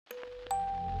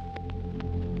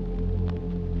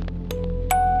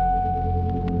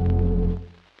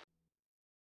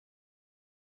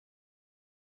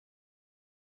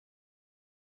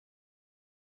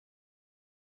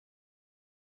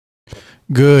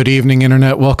Good evening,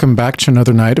 Internet. Welcome back to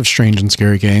another night of strange and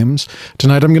scary games.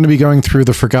 Tonight I'm going to be going through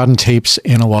the Forgotten Tapes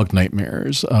Analog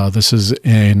Nightmares. This is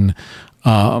in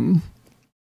a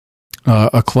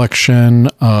collection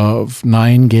of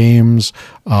 9 games,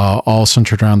 all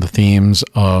centered around the themes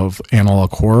of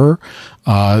analog horror.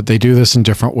 They do this in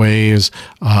different ways.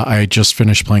 I just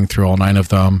finished playing through all 9 of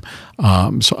them.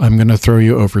 So I'm going to throw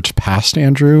you over to Past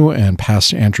Andrew, and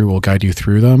Past Andrew will guide you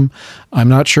through them. I'm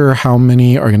not sure how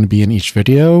many are going to be in each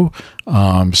video,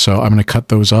 so I'm going to cut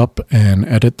those up and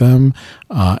edit them,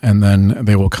 and then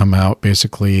they will come out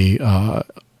basically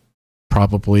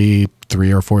probably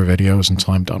 3 or 4 videos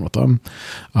until I'm done with them.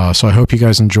 So I hope you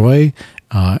guys enjoy,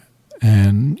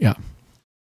 and yeah.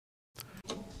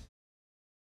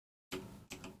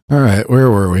 All right, where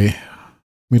were we?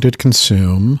 We did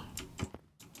consume.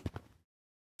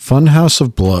 Funhouse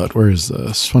of Blood. Where is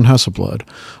this? Funhouse of Blood.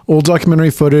 Old documentary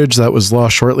footage that was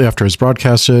lost shortly after it was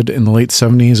broadcasted. In the late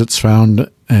 70s, it's found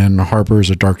and harbors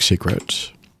a dark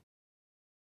secret.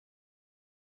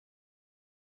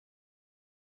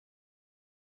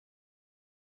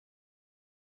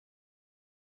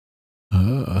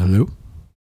 Hello?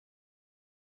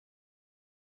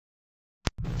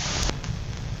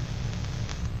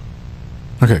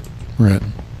 Okay, we're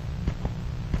in.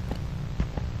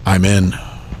 I'm in.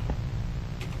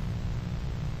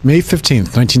 May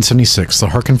 15th, 1976, the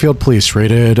Harkenfield police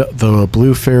raided the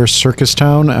Blue Fair circus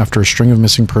town after a string of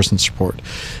missing persons report.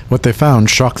 What they found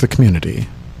shocked the community.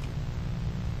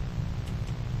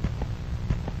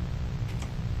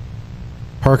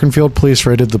 Harkenfield police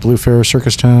raided the Blue Fair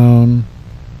circus town.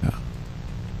 Yeah.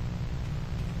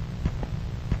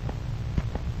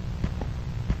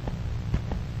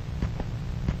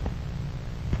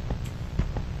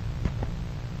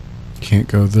 Can't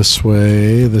go this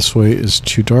way. This way is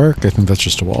too dark. I think that's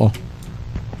just a wall.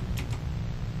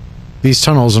 These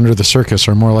tunnels under the circus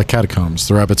are more like catacombs,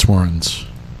 the rabbit's warrens.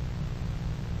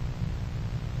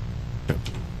 Okay.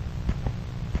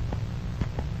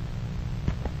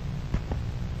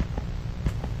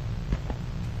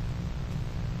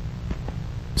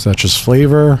 Is that just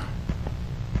flavor?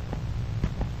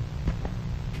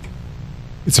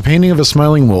 It's a painting of a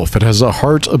smiling wolf. It has a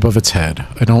heart above its head.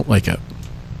 I don't like it.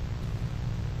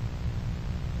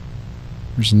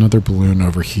 There's another balloon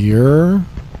over here.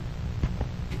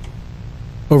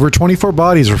 Over 24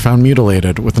 bodies were found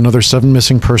mutilated, with another 7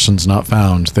 missing persons not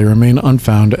found. They remain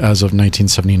unfound as of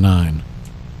 1979.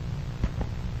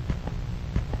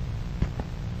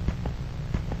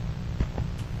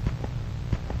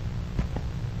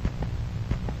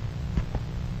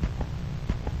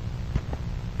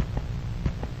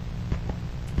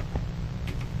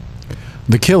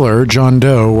 The killer, John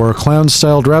Doe, wore a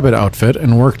clown-styled rabbit outfit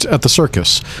and worked at the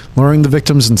circus, luring the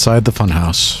victims inside the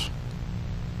funhouse.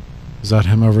 Is that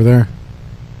him over there?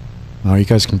 Oh, you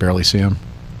guys can barely see him.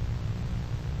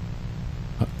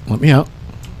 Let me out.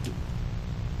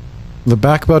 The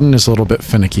back button is a little bit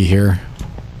finicky here.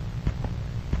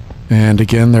 And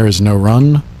again, there is no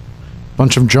run.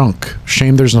 Bunch of junk.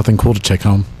 Shame there's nothing cool to take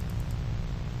home.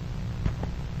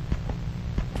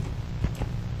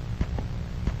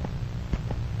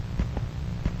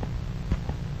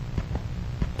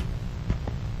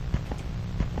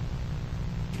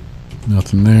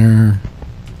 Nothing there.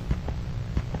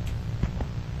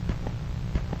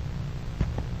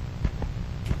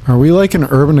 Are we like an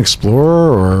urban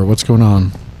explorer, or what's going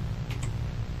on?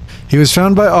 He was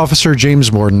found by Officer James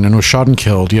Morden and was shot and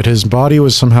killed, yet his body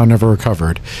was somehow never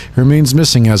recovered. He remains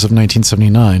missing as of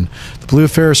 1979. The Blue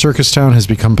Fair circus town has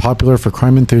become popular for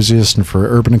crime enthusiasts and for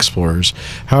urban explorers.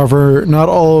 However, not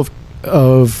all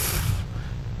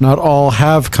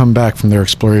have come back from their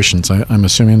explorations. I'm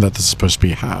assuming that this is supposed to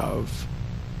be have.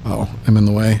 Oh, I'm in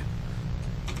the way.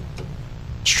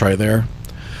 Let's try there.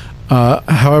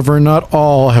 However, not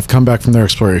all have come back from their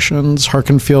explorations.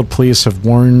 Harkenfield police have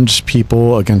warned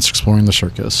people against exploring the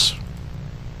circus.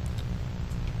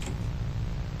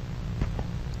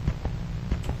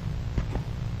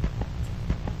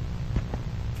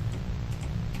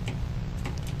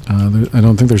 I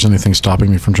don't think there's anything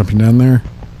stopping me from jumping down there.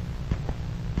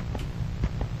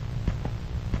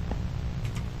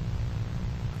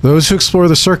 Those who explore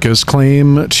the circus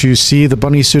claim to see the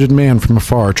bunny-suited man from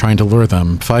afar trying to lure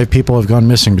them. 5 people have gone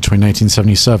missing between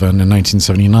 1977 and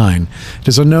 1979. It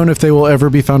is unknown if they will ever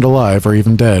be found alive or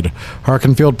even dead.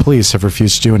 Harkenfield police have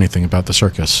refused to do anything about the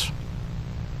circus.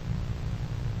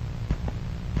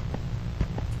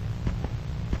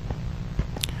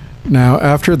 Now,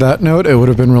 after that note, it would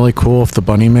have been really cool if the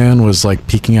bunny man was like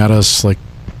peeking at us like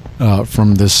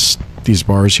from these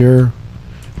bars here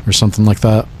or something like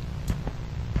that.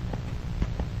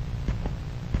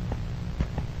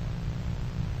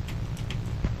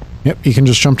 Yep, you can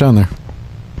just jump down there.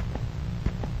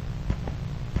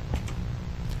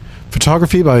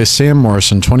 Photography by Sam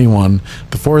Morrison, 21,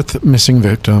 the fourth missing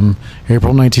victim,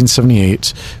 April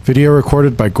 1978. Video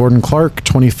recorded by Gordon Clark,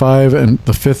 25, and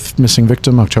the fifth missing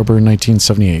victim, October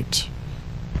 1978.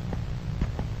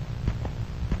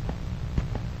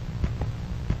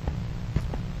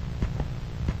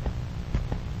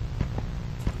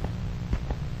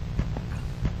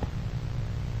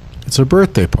 It's a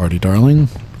birthday party, darling.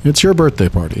 It's your birthday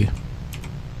party.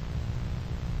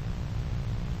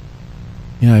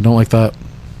 Yeah, I don't like that.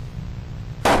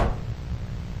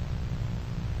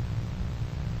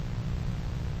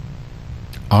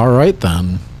 All right,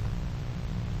 then.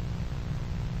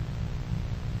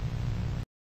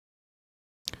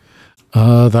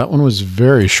 That one was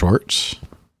very short.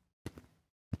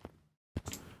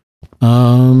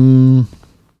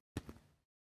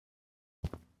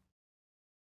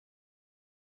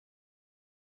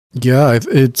 Yeah,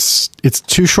 it's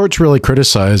too short to really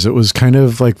criticize. It was kind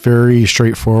of like very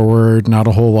straightforward, not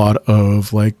a whole lot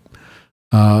of like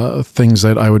things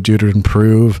that I would do to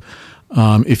improve.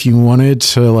 If you wanted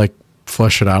to like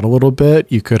flesh it out a little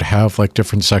bit, you could have like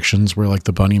different sections where like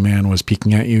the bunny man was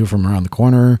peeking at you from around the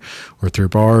corner or through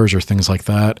bars or things like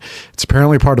that. It's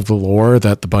apparently part of the lore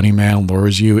that the bunny man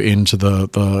lures you into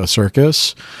the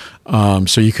circus.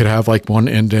 So you could have like one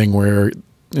ending where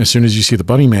as soon as you see the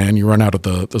bunny man, you run out of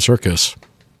the circus.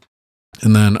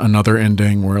 And then another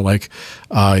ending where like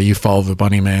you follow the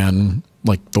bunny man,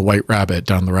 like the white rabbit,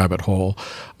 down the rabbit hole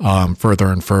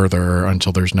further and further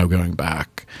until there's no going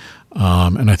back.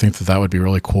 And I think that would be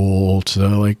really cool to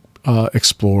like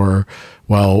explore,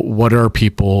 well, what are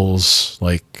people's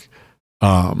like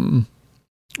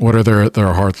what are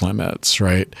their hard limits,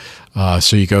 right?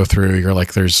 So you go through, you're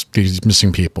like, there's these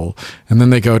missing people. And then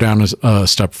they go down a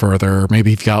step further.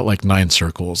 Maybe you've got like 9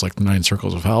 circles, like the 9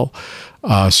 circles of hell.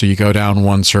 So you go down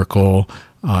one circle,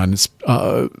 and it's,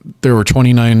 there were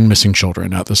 29 missing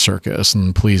children at the circus, and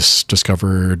the police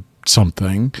discovered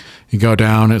something. You go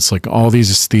down, it's like all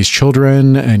these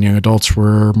children and young adults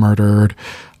were murdered.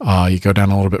 You go down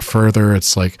a little bit further,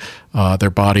 it's like their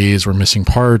bodies were missing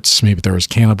parts, maybe there was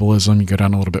cannibalism. You go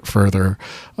down a little bit further,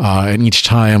 and each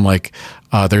time like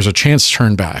there's a chance to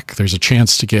turn back, there's a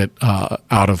chance to get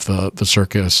out of the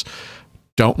circus,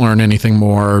 don't learn anything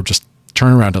more, just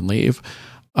turn around and leave.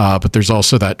 But there's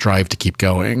also that drive to keep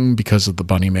going because of the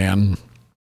bunny man.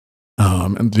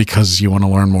 And because you want to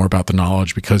learn more about the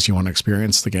knowledge, because you want to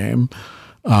experience the game.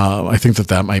 I think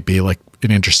that might be like an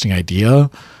interesting idea,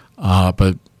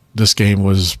 but this game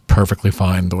was perfectly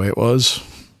fine the way it was.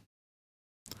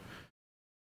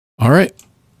 All right.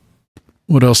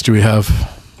 What else do we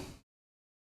have?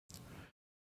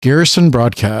 Garrison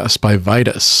Broadcast by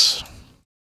Vitus.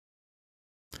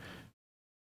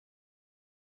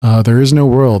 There is no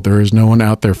world. There is no one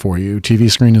out there for you. TV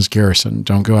screen is Garrison.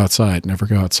 Don't go outside. Never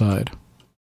go outside.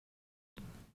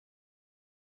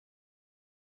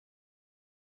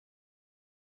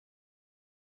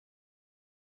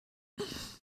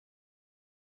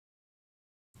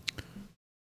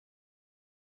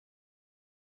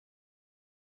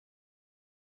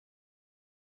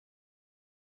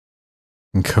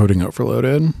 Encoding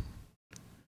overloaded.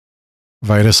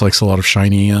 Vitus likes a lot of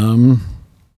shiny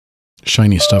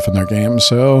stuff in their game,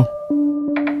 so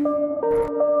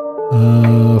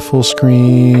full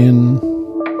screen.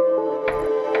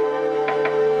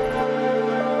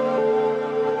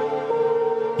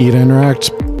 Eat,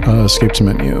 interact, escape to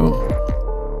menu.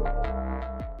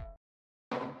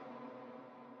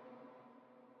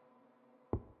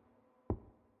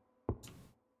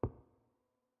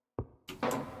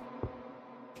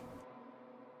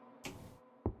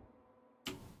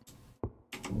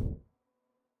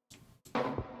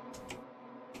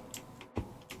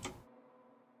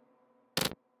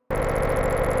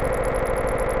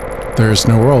 There's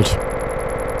no world.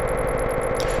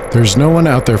 There's no one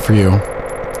out there for you.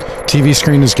 TV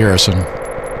screen is Garrison.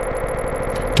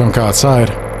 Don't go outside.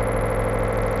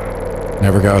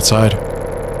 Never go outside.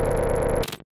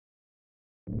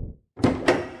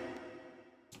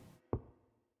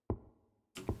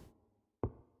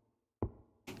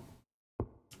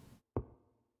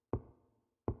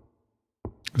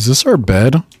 Is this our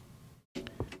bed?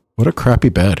 What a crappy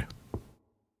bed.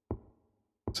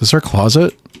 Is this our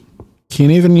closet?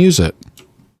 Can't even use it.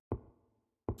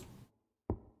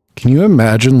 Can you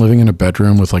imagine living in a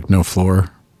bedroom with like no floor?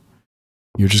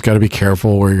 You just got to be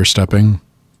careful where you're stepping.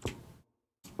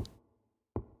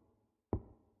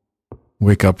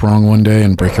 Wake up wrong one day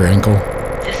and break your ankle.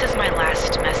 This is my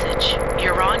last message.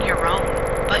 You're on your own,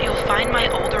 but you'll find my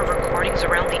older recordings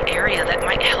around the area that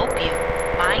might help you.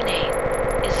 My name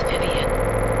is FedeOde.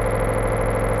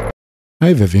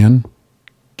 Hi, Vivian.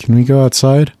 Can we go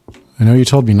outside? I know you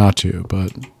told me not to,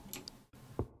 but...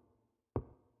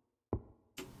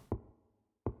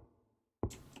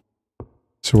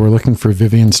 So we're looking for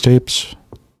Vivian's tapes.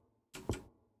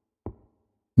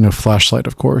 No flashlight,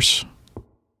 of course.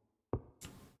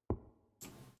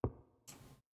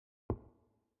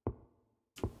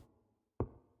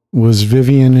 Was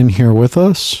Vivian in here with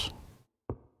us?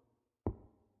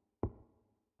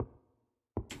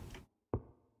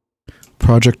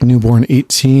 Project Newborn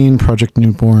 18, Project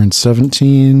Newborn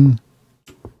 17.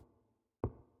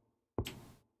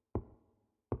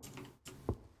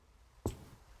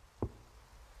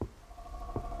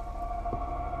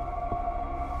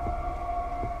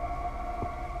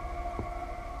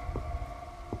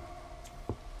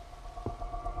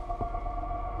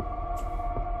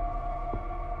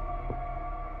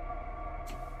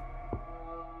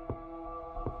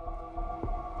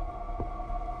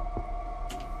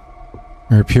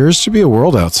 There appears to be a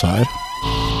world outside.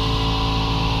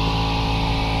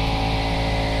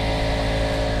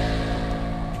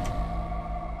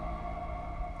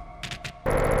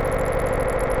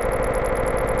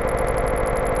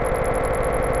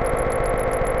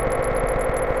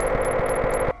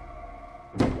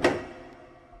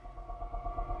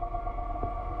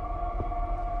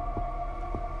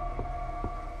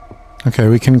 Okay,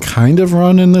 we can kind of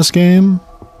run in this game.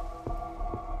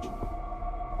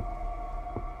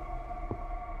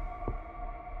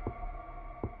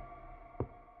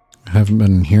 Haven't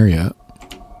been in here yet.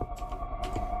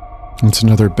 It's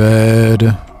another bed.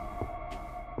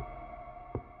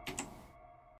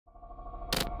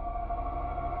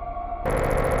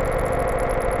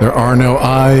 There are no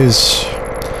eyes.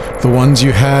 The ones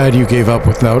you had, you gave up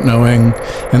without knowing,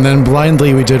 and then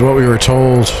blindly we did what we were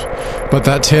told. But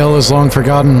that tale is long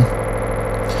forgotten.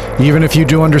 Even if you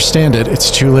do understand it, it's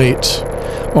too late.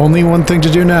 Only one thing to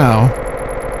do now.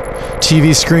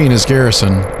 TV screen is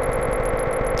Garrison.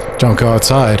 Don't go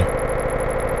outside.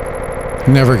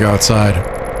 Never go outside.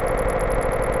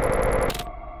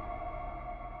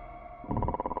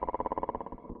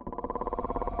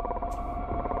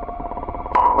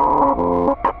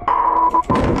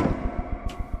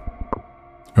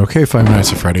 Okay, Five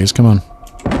Nights at Freddy's, come on.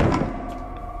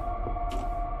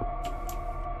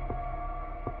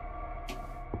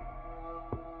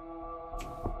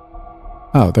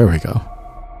 Oh, there we go.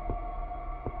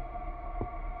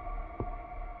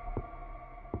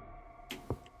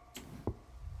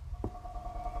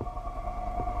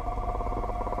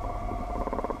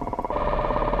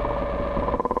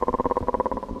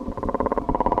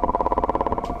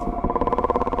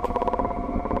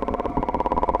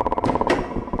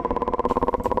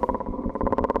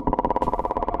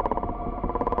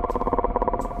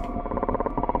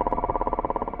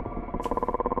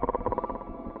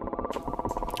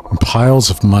 Piles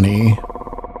of money.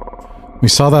 We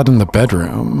saw that in the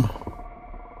bedroom.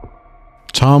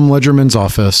 Tom Ledgerman's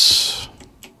office.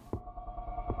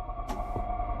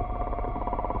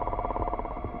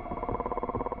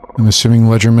 I'm assuming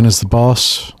Ledgerman is the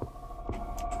boss.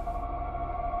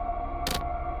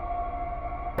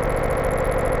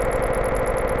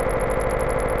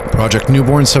 Project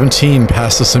Newborn 17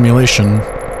 passed the simulation.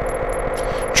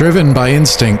 Driven by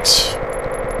instinct.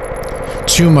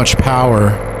 Too much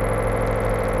power.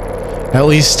 At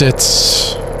least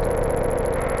it's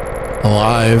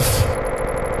alive.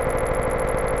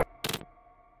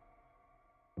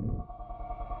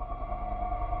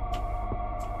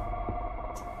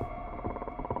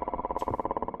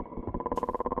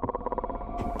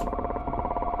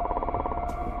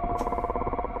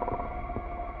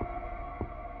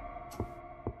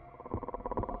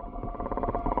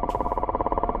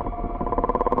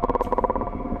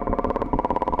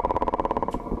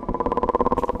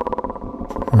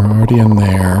 We're already in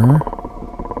there.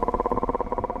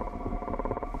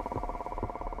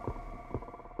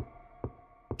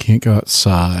 Can't go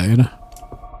outside.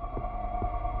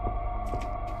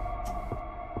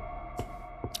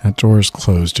 That door is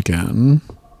closed again.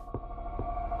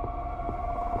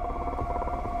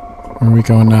 Where are we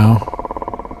going now?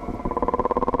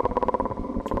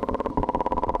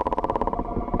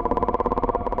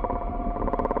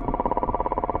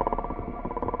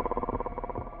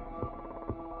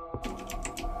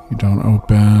 You don't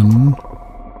open.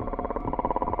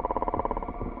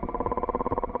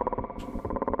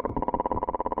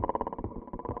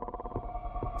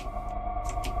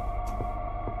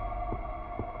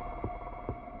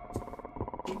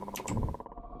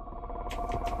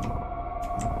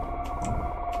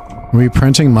 Are we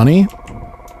printing money?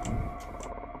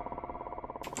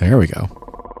 There we go.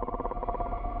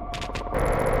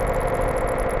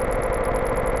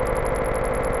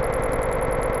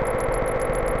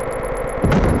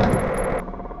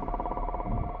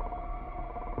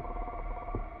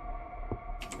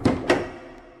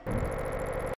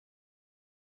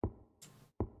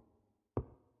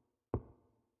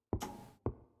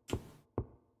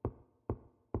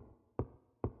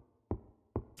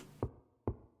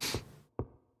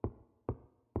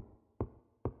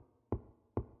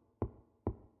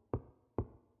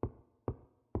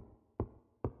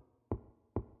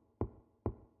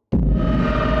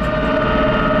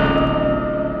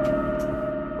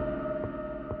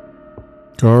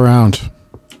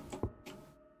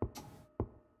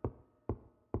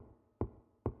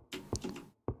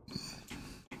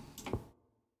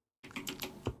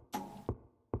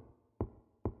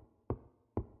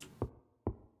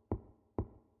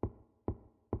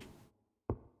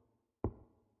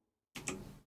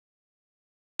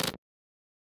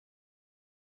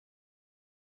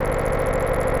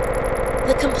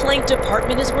 complaint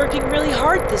department is working really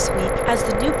hard this week as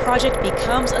the new project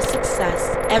becomes a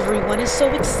success. Everyone is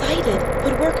so excited,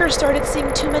 but workers started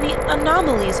seeing too many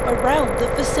anomalies around the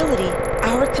facility.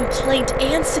 Our complaint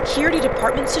and security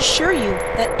departments assure you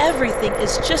that everything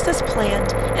is just as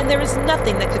planned and there is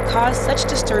nothing that could cause such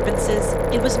disturbances.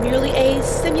 It was merely a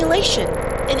simulation,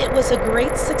 and it was a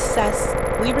great success.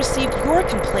 We received your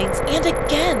complaints, and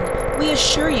again, we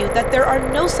assure you that there are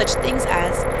no such things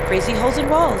as crazy holes in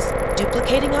walls,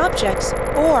 duplicating objects,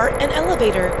 or an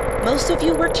elevator. Most of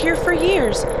you worked here for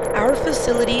years. Our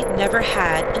facility never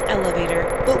had an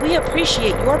elevator, but we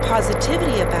appreciate your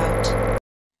positivity about.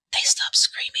 They stop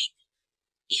screaming.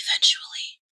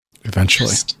 Eventually.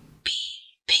 Just be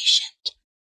patient.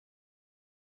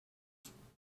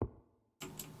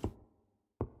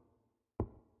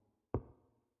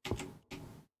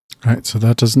 All right, so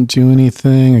that doesn't do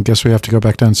anything. I guess we have to go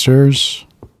back downstairs.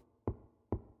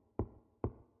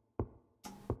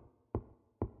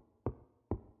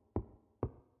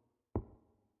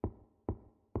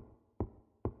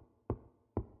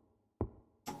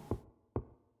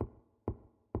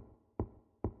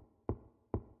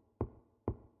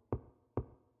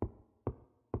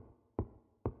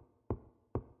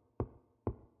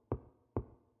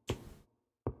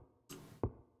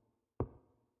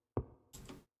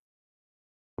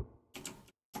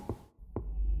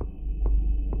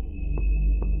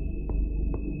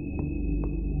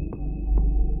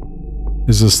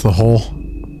 Is this the hole?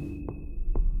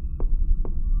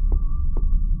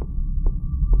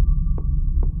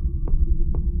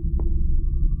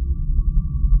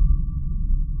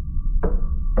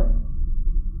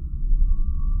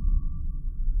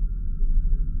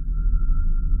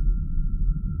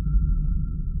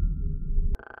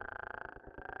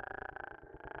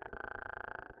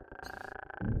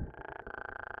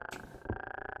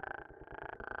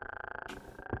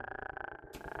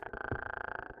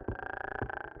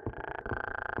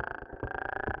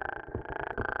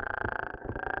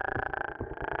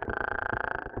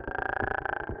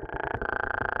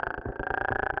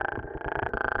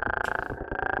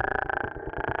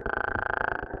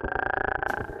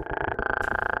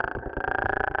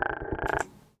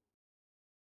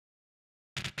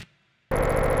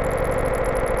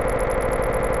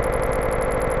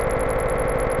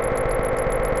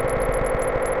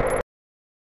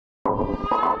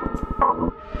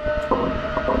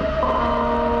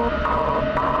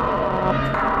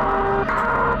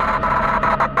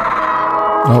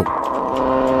 Oh.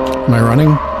 Am I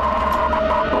running?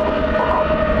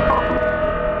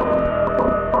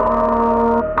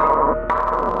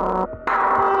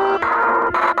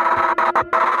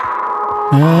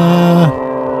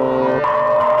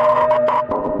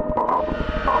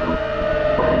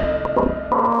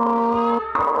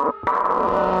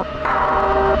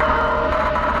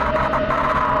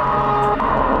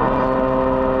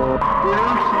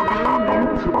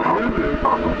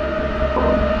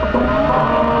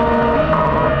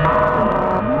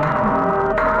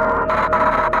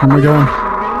 Where am I going?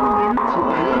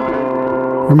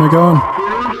 Where am I going?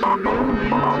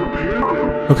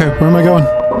 Okay, where am I going?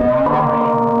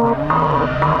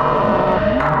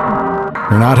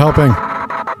 You're not helping.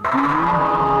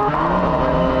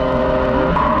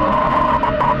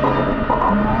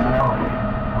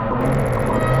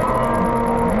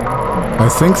 I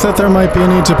think that there might be a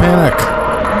need to panic.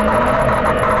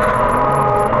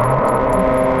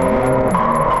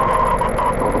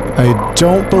 I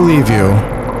don't believe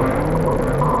you.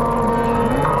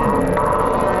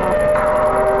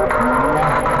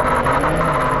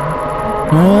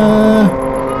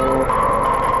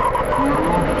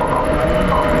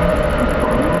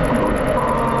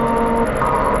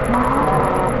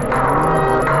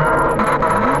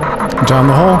 Down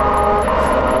the hole.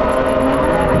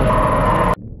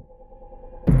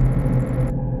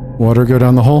 Water go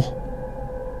down the hole.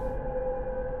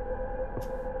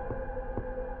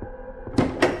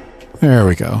 There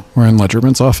we go. We're in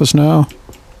Ledgerman's office now.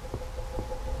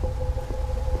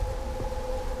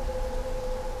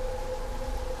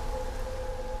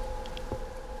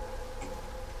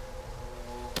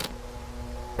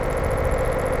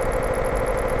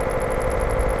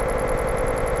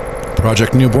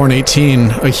 Project Newborn 18,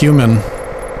 a human.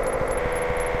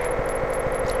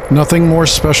 Nothing more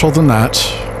special than that.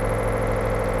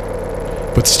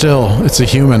 But still, it's a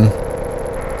human.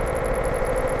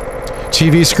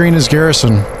 TV screen is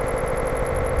Garrison.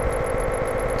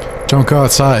 Don't go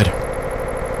outside.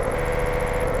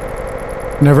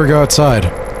 Never go outside.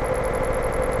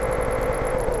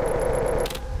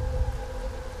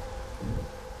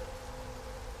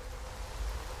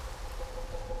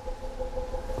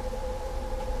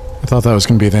 I thought that was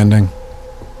going to be the ending.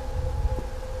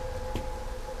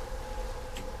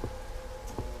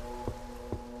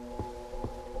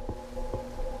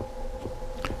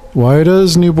 Why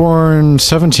does newborn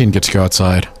 17 get to go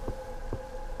outside?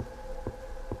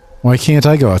 Why can't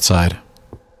I go outside?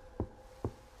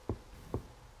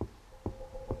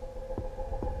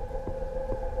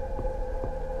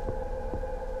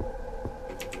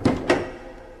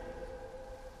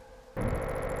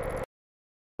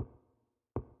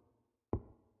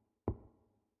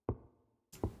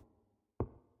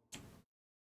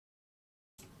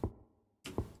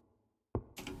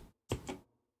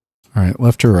 All right,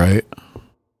 left or right?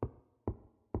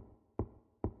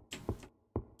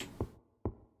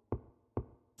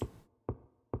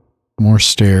 More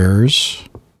stairs.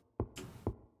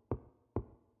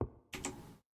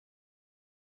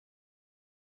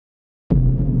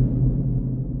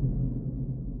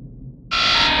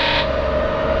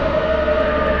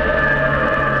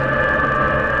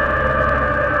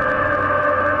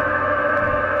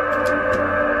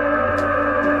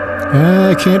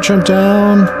 I can't jump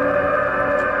down.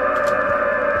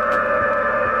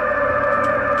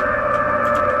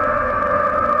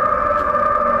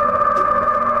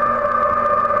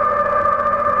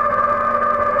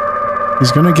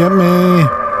 He's gonna get me.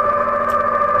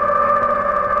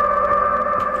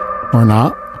 Or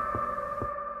not.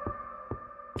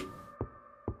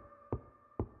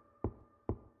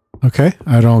 Okay,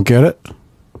 I don't get it.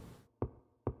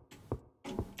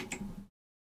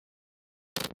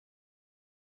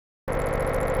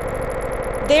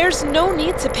 There's no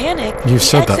need to panic. You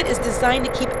said that. The exit is designed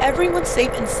to keep everyone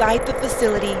safe inside the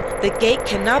facility. The gate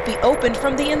cannot be opened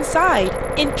from the inside.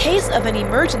 In case of an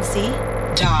emergency,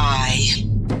 die.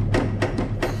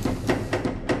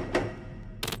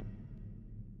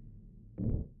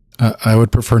 I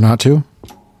would prefer not to.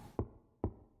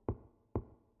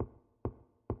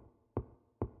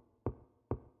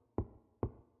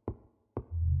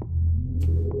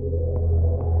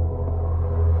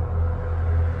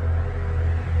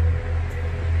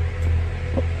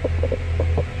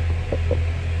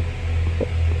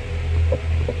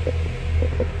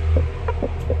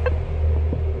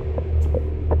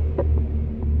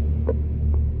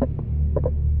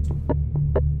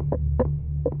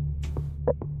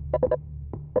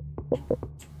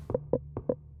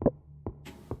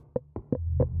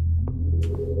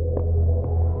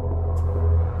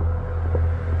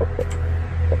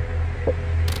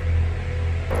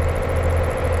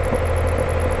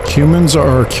 Humans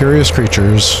are curious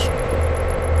creatures.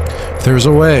 If there's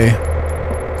a way,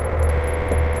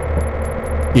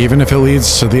 even if it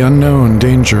leads to the unknown,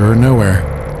 danger, or nowhere,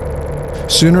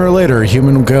 sooner or later a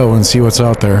human will go and see what's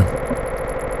out there.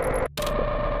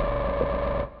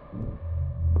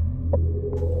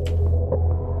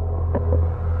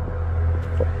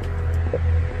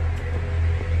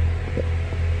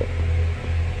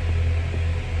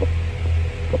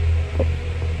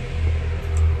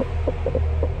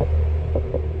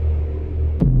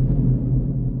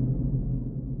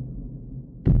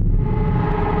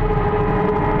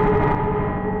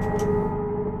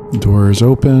 Doors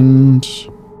opened.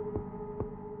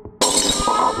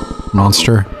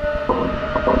 Monster.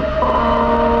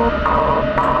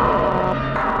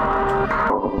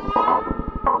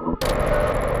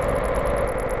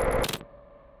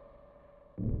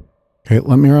 Okay,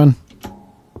 let me run.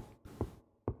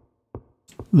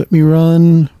 Let me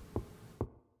run.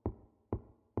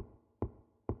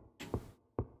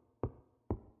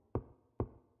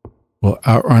 We'll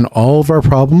outrun all of our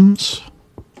problems.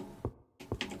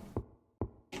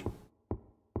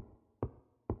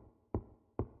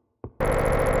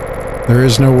 There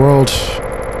is no world.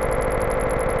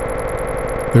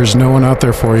 There's no one out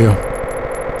there for you.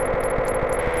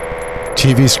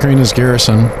 TV screen is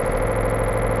Garrison.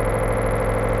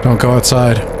 Don't go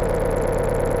outside.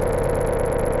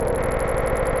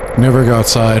 Never go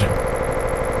outside.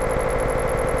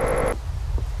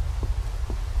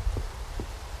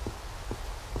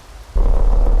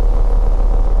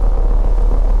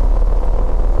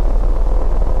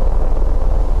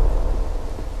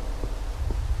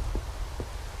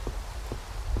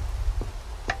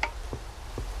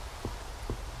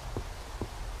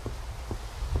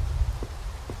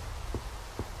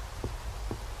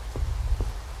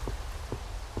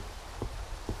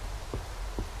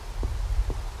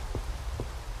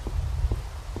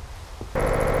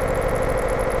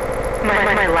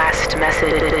 My last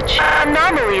message.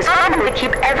 Anomalies to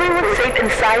keep everyone safe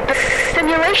inside the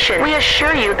simulation. We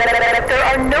assure you that there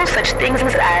are no such things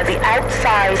as the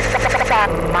outside.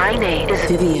 My name is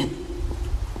Vivian.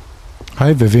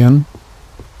 Hi, Vivian.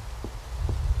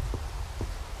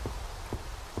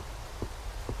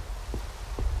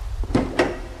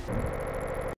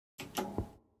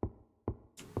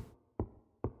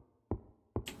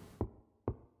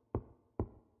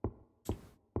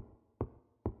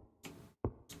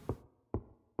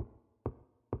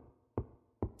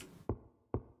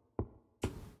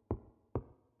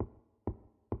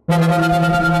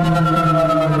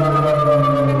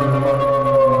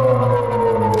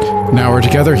 Now we're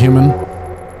together, human.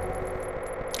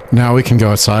 Now we can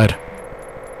go outside.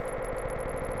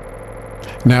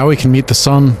 Now we can meet the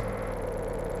sun.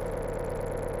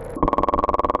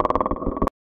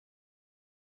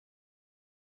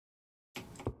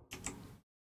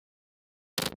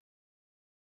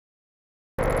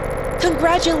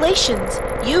 Congratulations!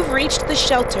 You've reached the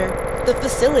shelter. The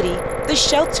facility, the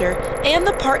shelter, and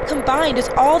the park combined is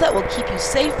all that will keep you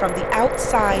safe from the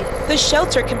outside. The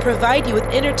shelter can provide you with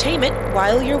entertainment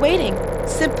while you're waiting.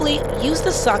 Simply use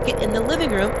the socket in the living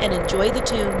room and enjoy the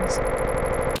tunes.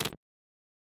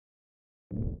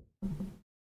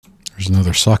 There's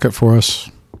another socket for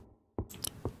us.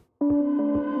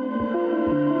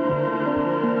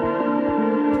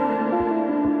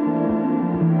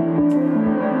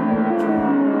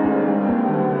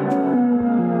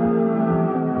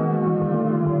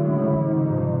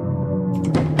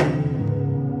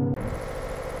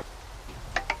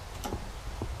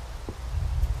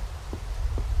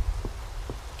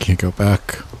 Can't go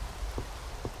back.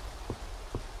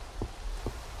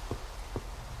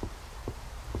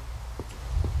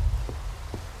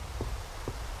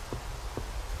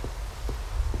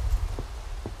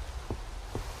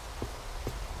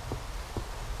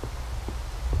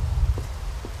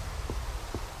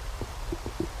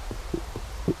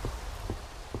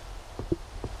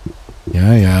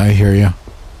 Yeah, I hear you.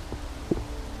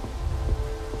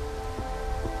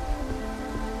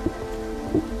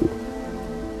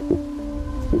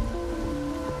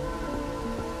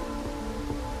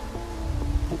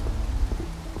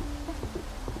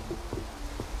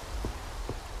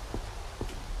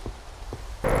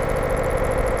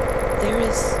 There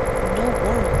is no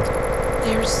world.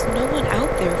 There's no one out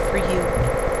there for you.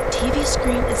 TV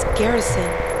screen is Garrison.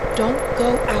 Don't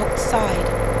go outside.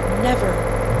 Never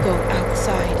go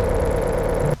outside.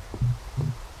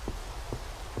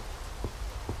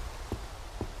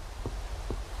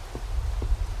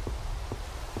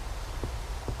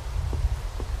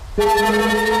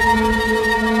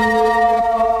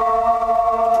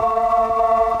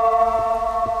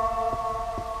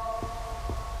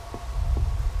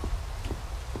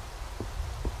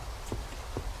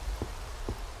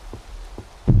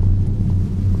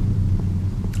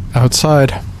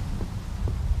 Outside.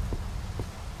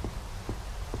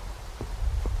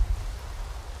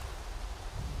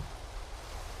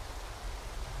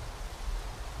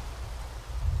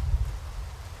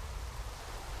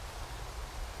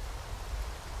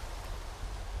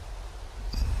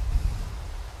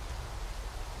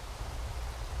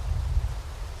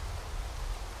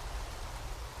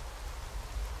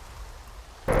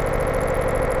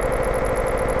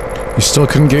 You still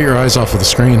couldn't get your eyes off of the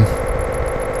screen.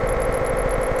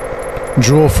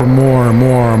 Drool for more.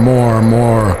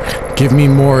 Give me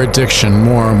more addiction,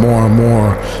 more.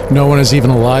 No one is even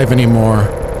alive anymore.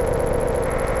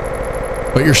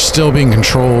 But you're still being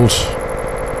controlled.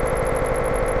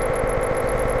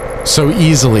 So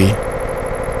easily.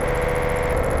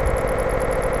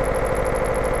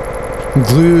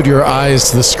 Glued your eyes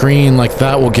to the screen like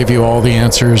that will give you all the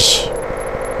answers.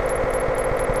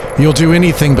 You'll do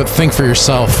anything but think for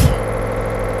yourself.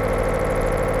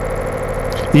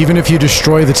 Even if you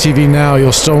destroy the TV now,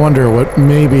 you'll still wonder what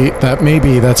maybe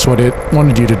that's what it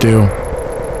wanted you to do.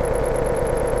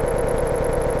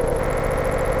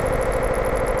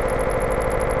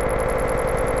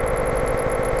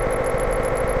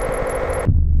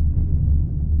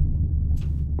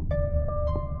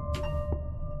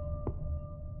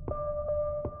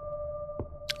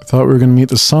 I thought we were going to meet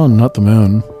the sun, not the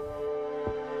moon.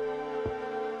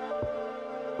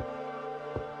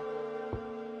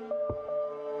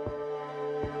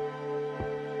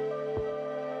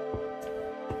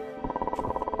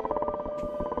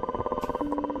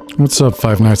 What's up,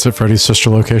 Five Nights at Freddy's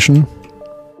sister location?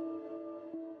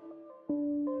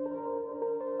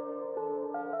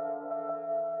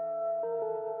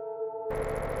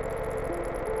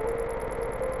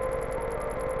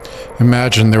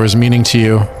 Imagine there was meaning to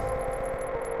you.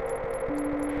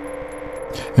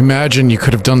 Imagine you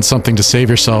could have done something to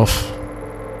save yourself.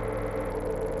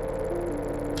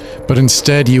 But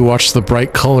instead you watched the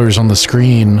bright colors on the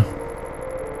screen.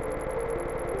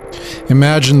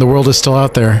 Imagine the world is still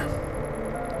out there.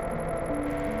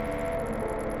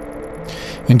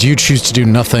 And you choose to do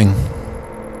nothing.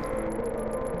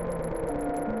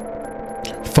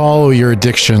 Follow your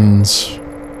addictions.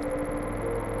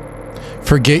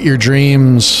 Forget your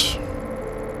dreams.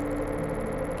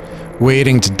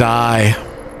 Waiting to die.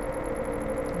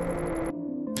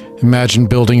 Imagine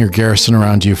building your garrison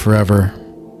around you forever.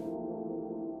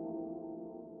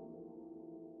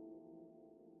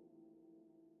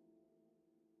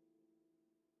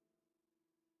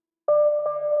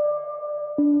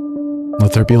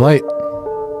 Let there be light.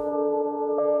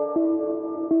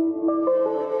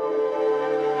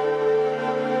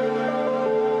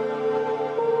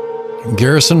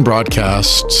 Garrison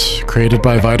Broadcast, created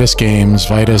by Vitus Games.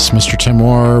 Vitus, Mr.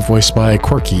 Timor, voiced by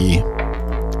Quirky.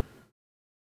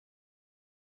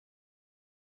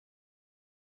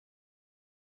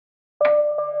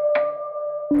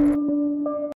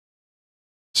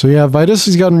 So yeah, Vitus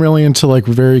has gotten really into like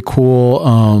very cool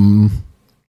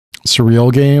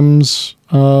surreal games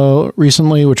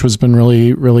recently, which has been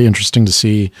really interesting to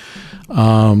see.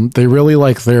 They really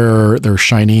like their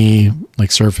shiny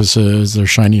like surfaces, their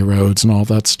shiny roads and all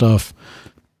that stuff.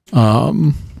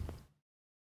 It's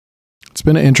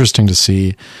been interesting to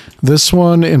see. This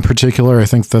one in particular, I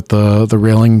think that the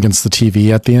railing against the TV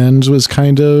at the end was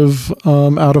kind of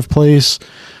out of place.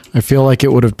 I feel like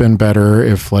it would have been better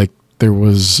if like there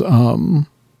was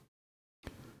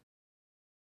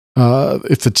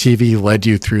if the TV led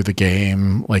you through the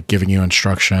game, like giving you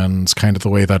instructions, kind of the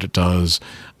way that it does.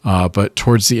 But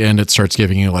towards the end, it starts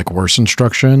giving you like worse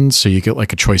instructions. So you get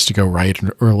like a choice to go right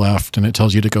or left, and it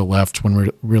tells you to go left when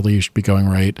really you should be going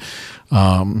right.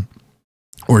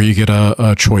 Or you get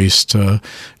a choice to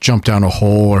jump down a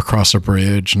hole or cross a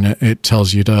bridge, and it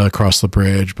tells you to cross the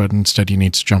bridge, but instead you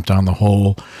need to jump down the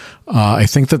hole. I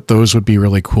think that those would be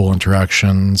really cool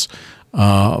interactions.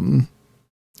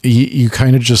 You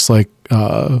kind of just like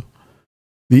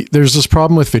there's this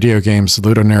problem with video games,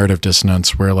 ludonarrative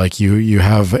dissonance, where like you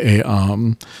have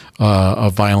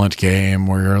a violent game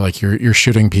where you're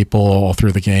shooting people all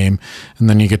through the game, and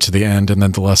then you get to the end, and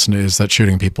then the lesson is that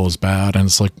shooting people is bad, and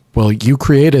it's like, well, you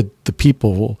created the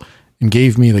people and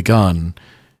gave me the gun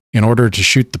in order to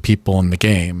shoot the people in the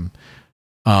game,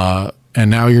 and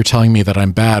now you're telling me that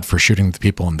I'm bad for shooting the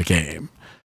people in the game.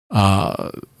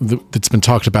 It's been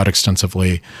talked about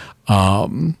extensively.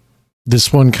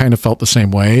 This one kind of felt the same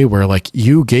way, where like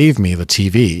you gave me the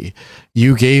TV,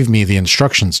 you gave me the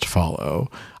instructions to follow.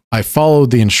 I followed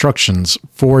the instructions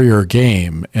for your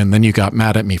game, and then you got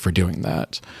mad at me for doing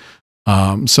that.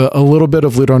 So a little bit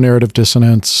of ludonarrative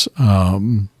dissonance.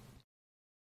 I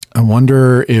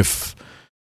wonder if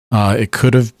it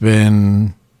could have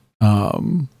been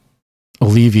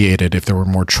alleviated if there were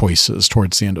more choices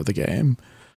towards the end of the game.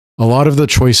 A lot of the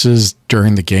choices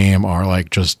during the game are like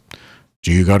just,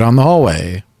 do you go down the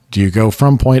hallway? Do you go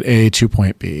from point A to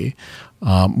point B?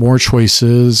 More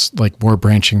choices, like more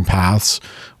branching paths,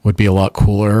 would be a lot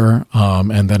cooler.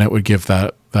 And then it would give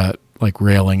that like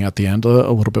railing at the end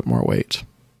a little bit more weight.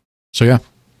 So yeah.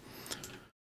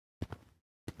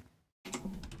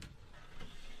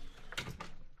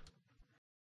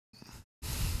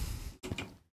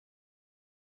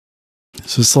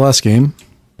 So this is the last game.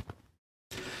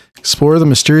 Explore the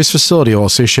mysterious facility while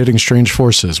satiating strange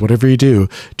forces. Whatever you do,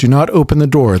 do not open the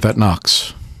door that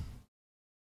knocks.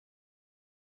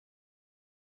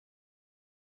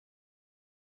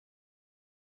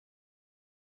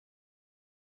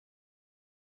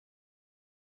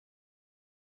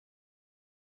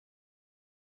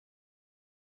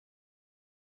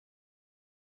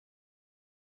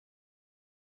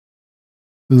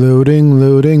 Loading,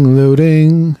 loading,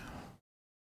 loading.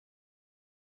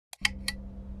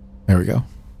 There we go.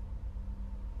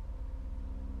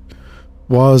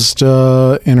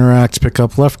 WASD, interact, pick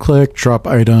up, left click, drop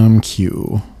item,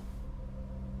 Q.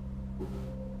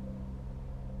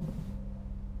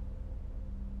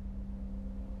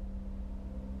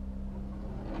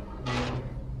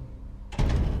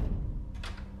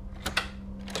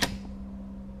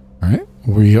 All right,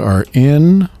 we are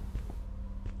in.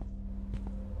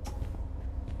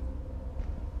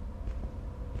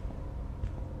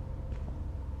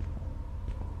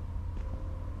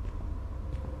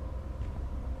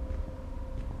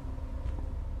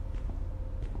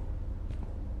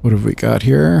 What have we got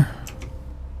here?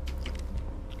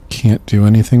 Can't do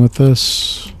anything with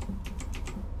this.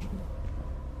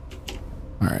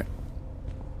 All right.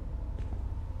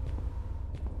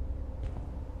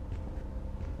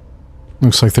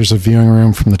 Looks like there's a viewing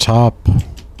room from the top.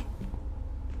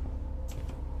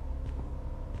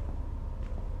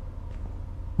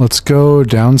 Let's go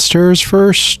downstairs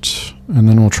first, and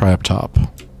then we'll try up top.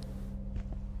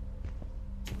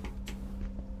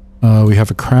 We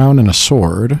have a crown and a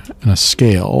sword and a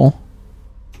scale.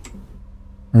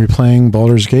 Are we playing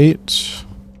Baldur's Gate?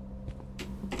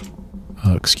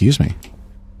 Excuse me.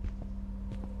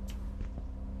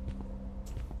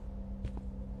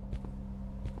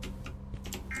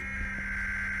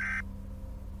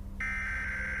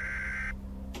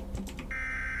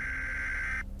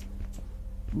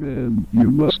 Men,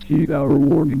 you must heed our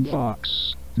warning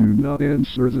box. Do not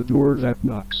answer the door that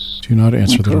knocks. Do not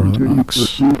answer the door that Come knocks. to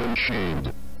pursue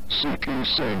unchained, seeking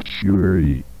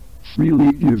sanctuary.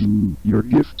 Freely given, your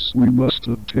gifts we must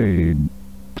obtain.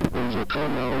 To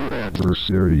overcome our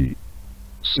adversary.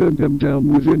 Send them down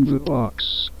within the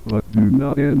box, but do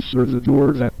not answer the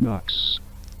door that knocks.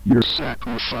 Your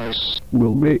sacrifice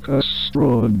will make us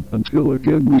strong until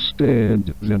again we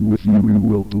stand. Then with you we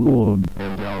will belong,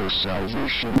 and our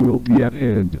salvation will be at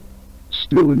hand.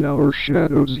 Still in our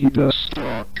shadows he does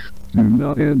stalk. Do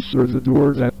not answer the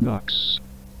door that knocks.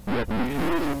 Yet we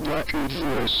hear the blackened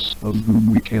voice of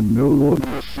whom we can no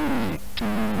longer flee. To you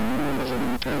as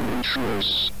an impending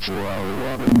choice, for our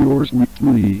love and yours we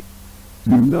plea.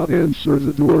 Do not answer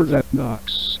the door that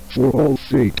knocks, for all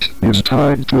fate is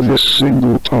tied to this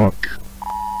single talk.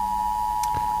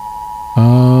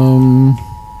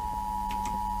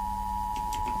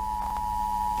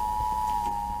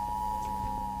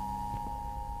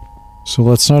 So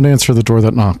let's not answer the door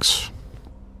that knocks.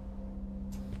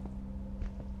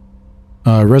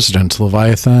 Resident,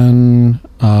 Leviathan,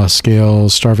 Scale,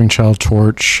 Starving Child,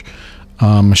 Torch,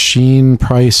 Machine,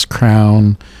 Price,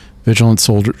 Crown, Vigilant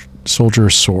Soldier,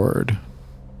 Sword.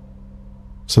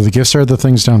 So the gifts are the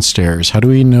things downstairs. How do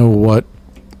we know what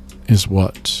is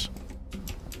what?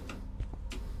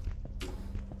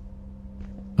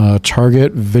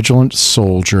 Target, Vigilant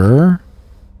Soldier.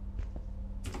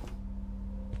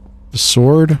 The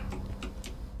sword.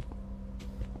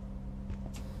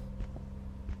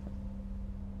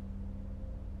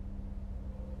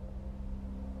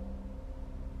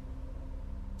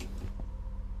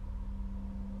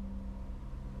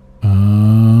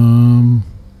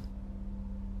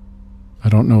 I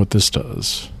don't know what this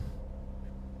does.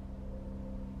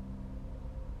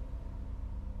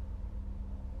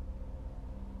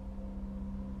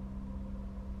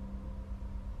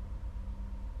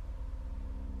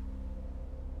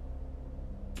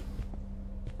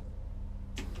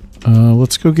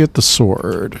 Let's go get the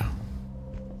sword.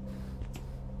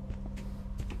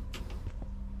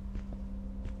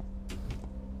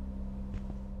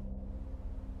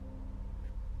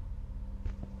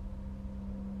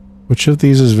 Which of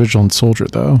these is Vigilant Soldier,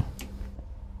 though?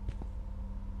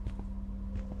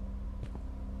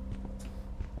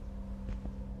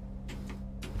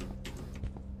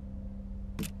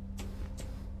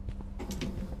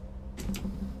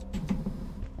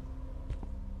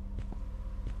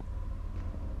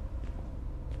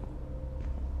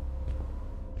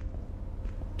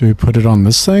 Do we put it on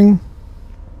this thing?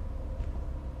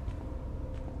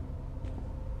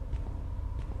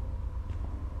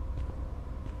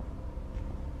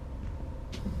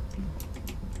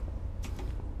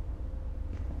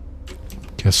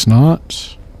 Guess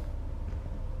not.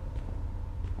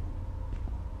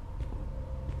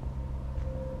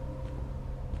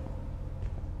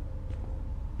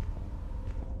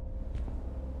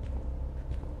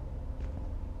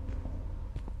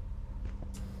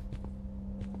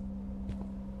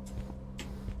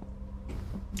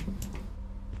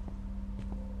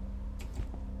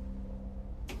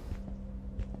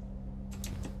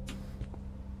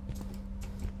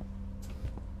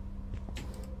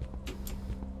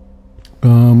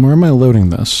 Where am I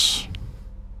loading this?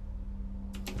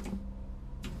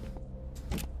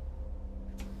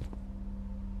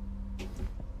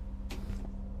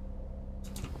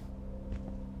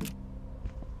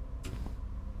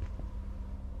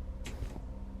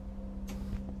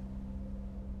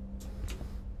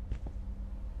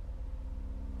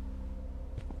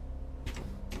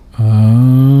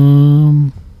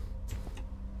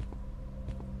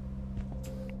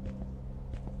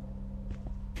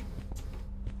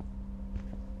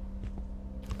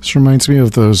 This reminds me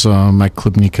of those Mike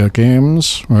Klubnika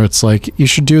games where it's like, you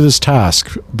should do this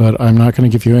task, but I'm not going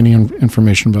to give you any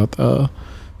information about the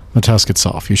task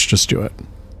itself. You should just do it.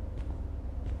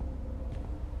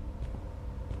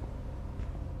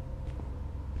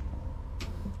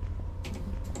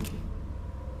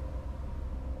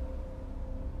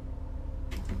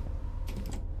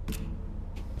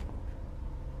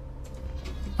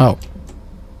 Oh.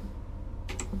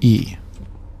 E.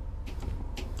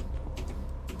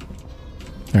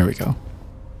 There we go.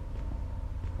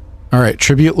 All right,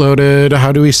 tribute loaded.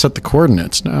 How do we set the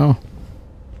coordinates now?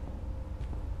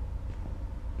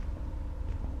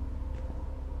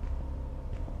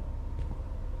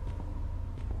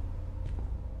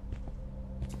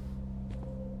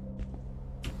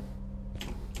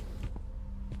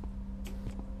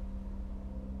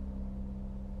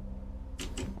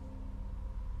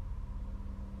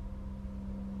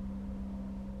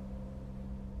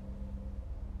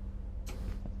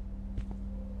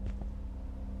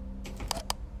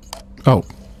 Oh.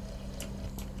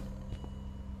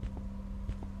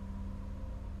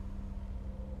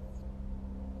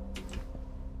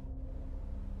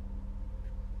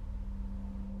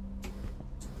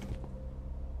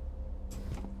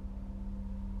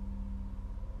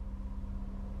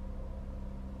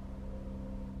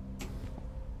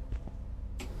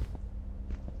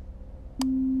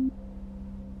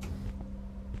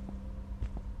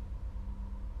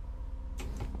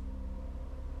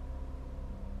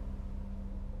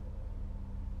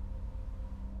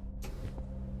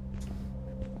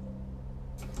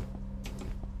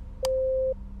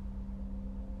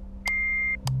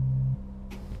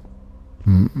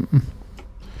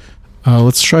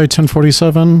 Let's try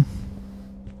 1047.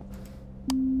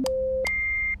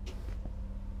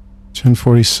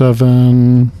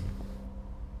 1047.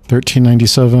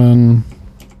 1397.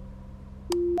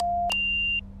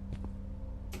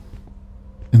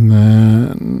 And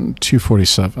then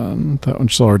 247. That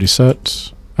one's already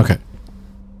set. Okay.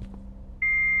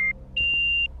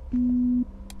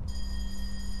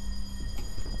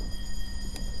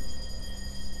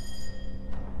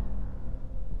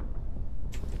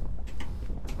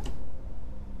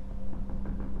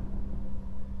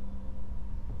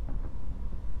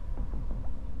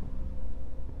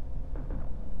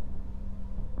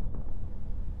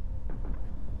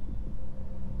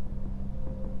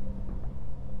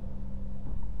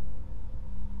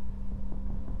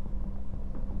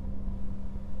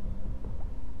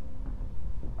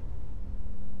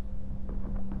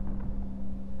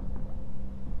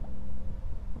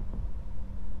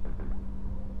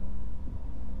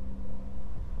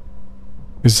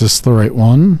 Is this the right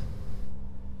one?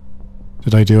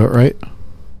 Did I do it right?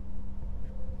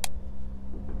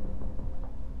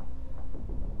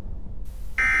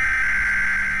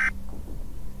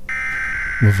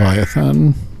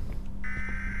 Leviathan.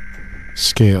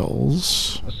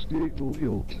 Scales. A stable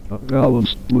hilt, a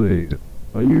balanced blade,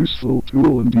 a useful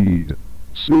tool indeed.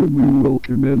 Soon we will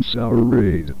commence our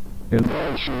raid, and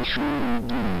I shall surely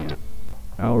need.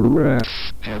 Our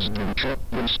wrath has been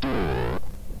kept in store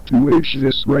to wage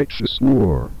this righteous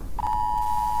war.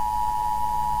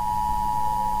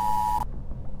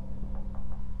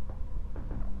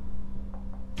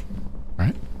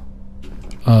 Alright.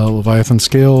 Leviathan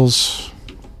scales.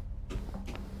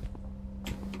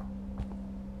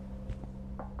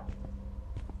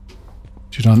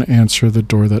 Do not answer the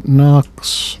door that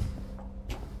knocks.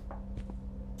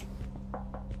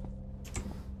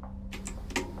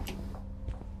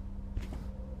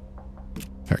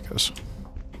 There it goes.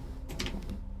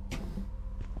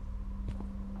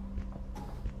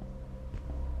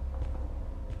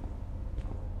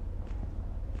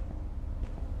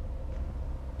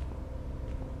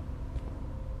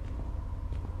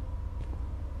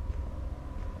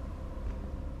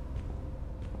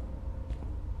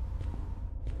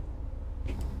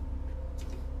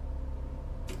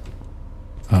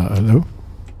 Hello?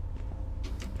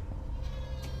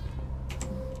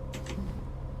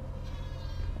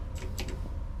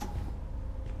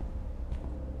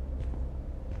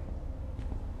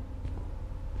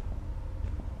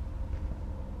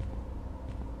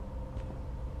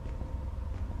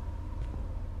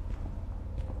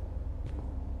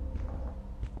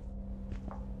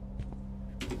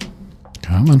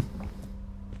 Come on.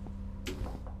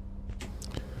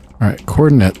 All right,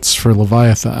 coordinates for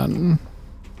Leviathan.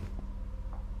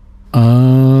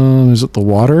 Is it the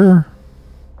water?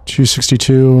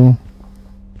 262.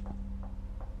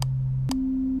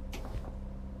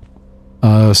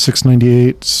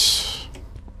 698.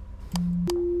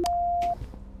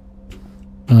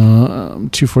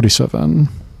 247.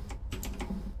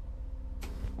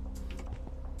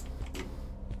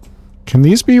 Can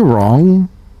these be wrong?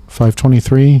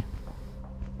 523.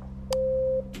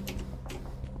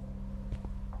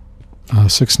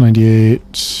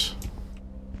 698.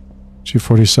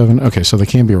 247. Okay, so they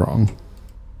can be wrong.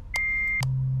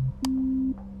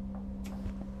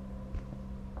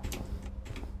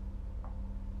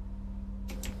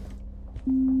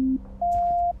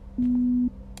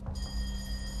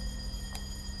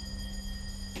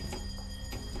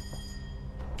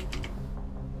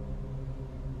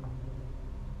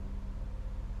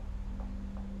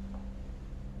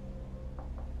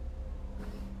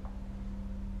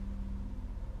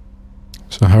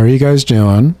 So how are you guys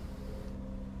doing?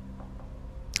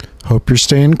 Hope you're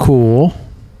staying cool.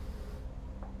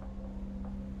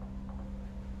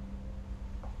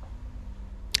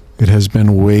 It has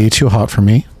been way too hot for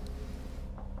me.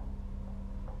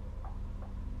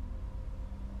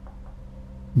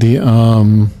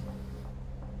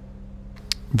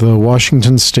 The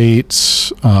Washington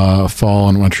State's fall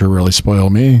and winter really spoil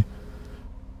me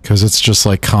because it's just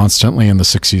like constantly in the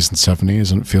 60s and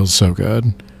 70s and it feels so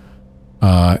good.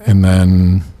 And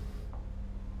then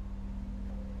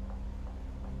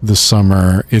the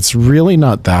summer, it's really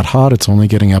not that hot. It's only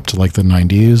getting up to like the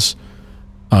 90s,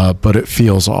 but it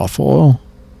feels awful.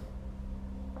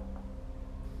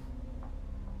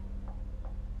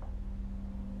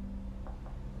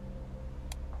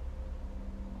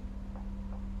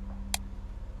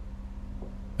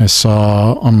 I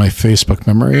saw on my Facebook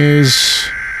memories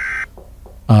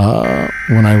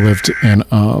when I lived in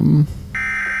a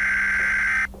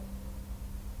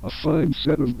fine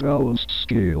set of balanced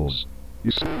scales,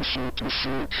 essential to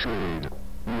fair trade.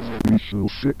 We shall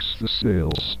fix the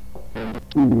sails, and the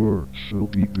poor shall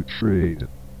be betrayed.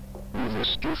 With a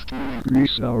skiff to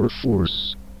increase our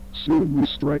force, soon we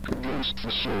strike against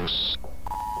the source.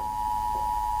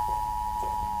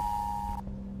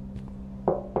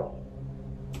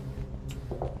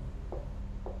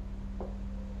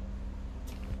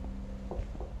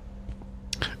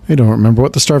 I don't remember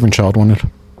what the starving child wanted.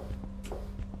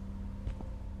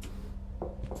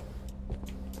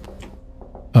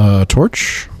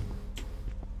 Torch?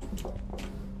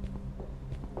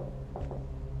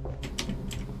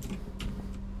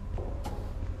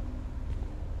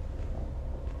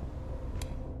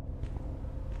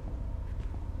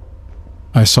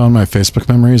 I saw in my Facebook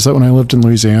memories that when I lived in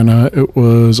Louisiana, it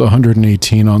was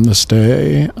 118 on this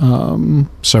day,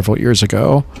 several years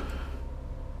ago.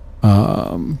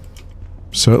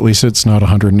 So at least it's not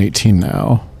 118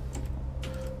 now.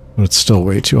 But it's still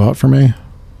way too hot for me.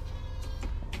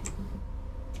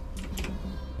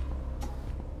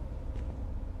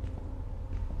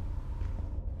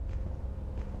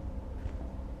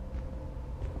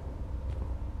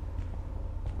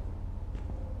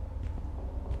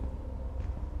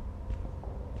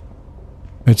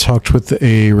 I talked with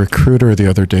a recruiter the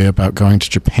other day about going to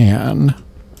Japan.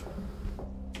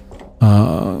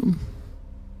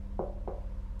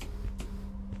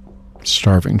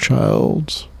 Starving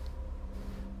child.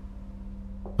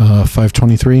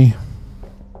 523.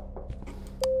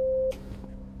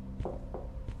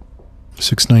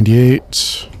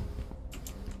 698.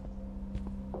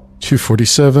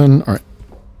 247. All right.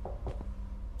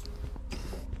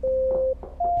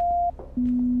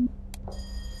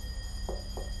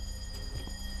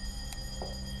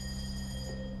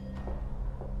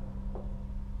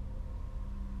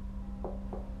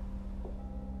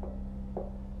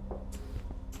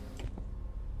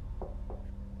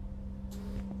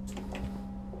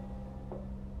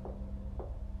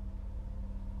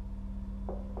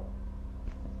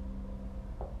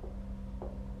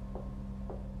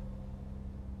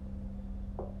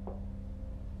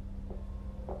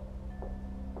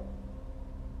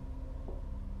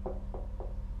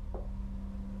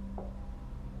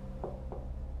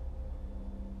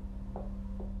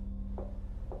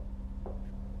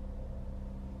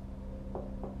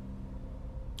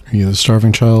 Are you the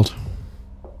starving child?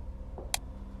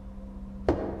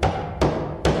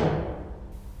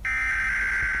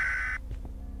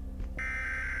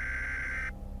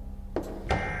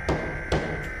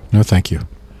 No, thank you.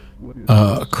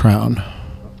 Crown.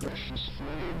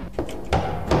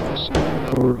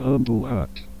 Our humble hut.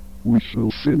 We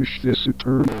shall finish this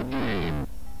eternal game,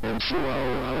 and show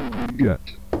our angry yet.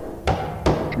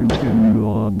 Continue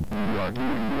on.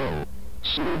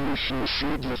 Soon we shall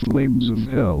see the flames of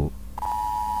hell.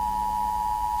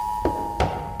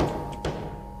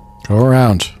 Go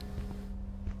around.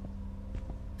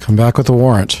 Come back with a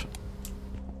warrant.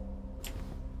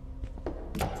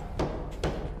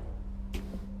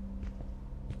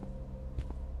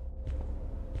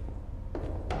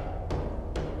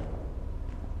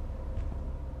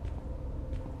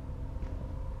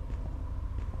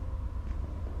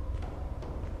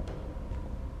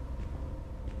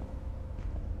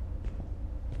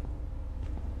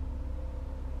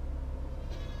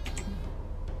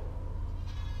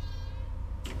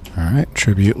 Alright,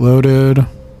 tribute loaded.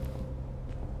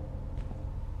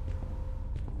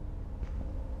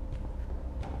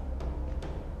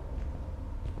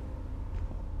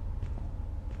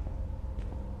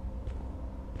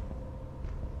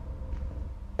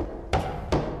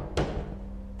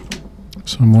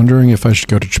 So I'm wondering if I should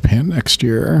go to Japan next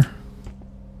year.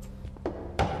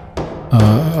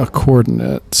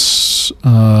 Coordinates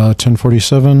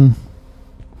 1047.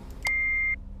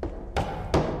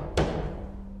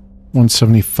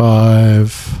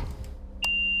 175,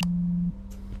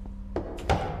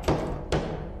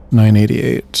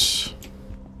 988.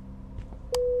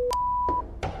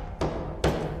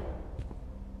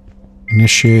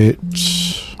 Initiate.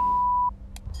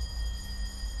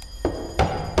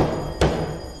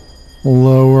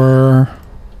 Lower.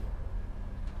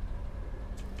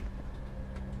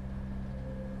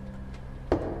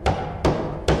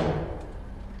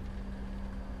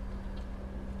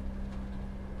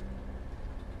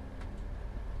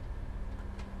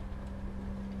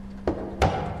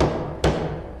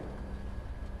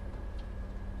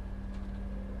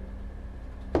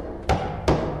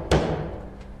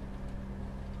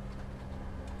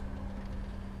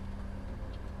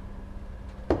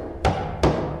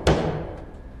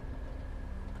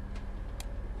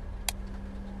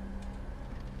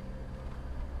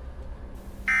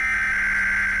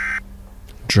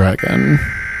 Dragon.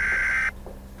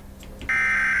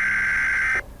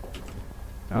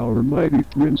 Our mighty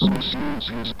prince receives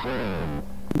his crown.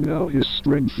 Now his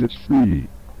strength is free.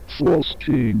 False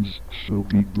kings shall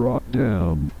be brought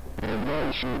down. And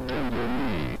I shall deliver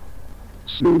me.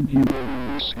 Soon he will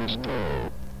release his bow.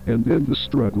 And then the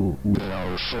struggle with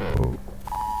our foe.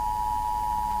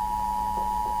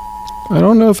 I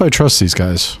don't know if I trust these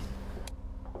guys.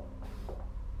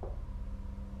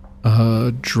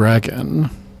 Dragon.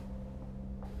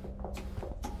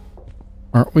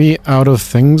 Aren't we out of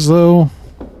things, though?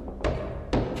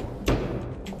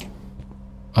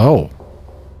 Oh.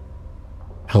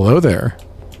 Hello there.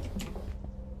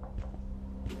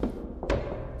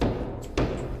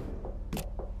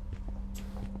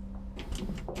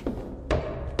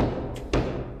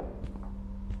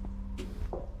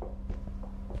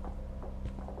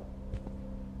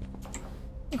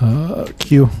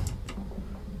 Q.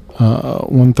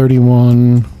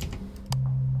 131.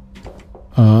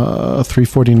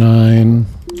 349.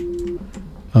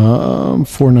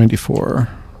 494.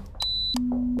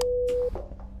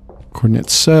 Coordinate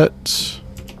set.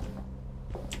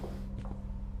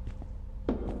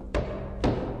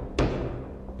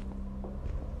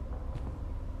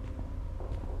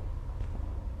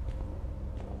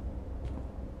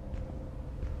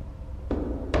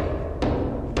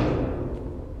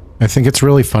 I think it's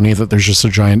really funny that there's just a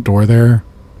giant door there.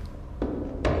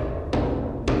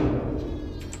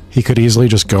 He could easily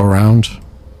just go around.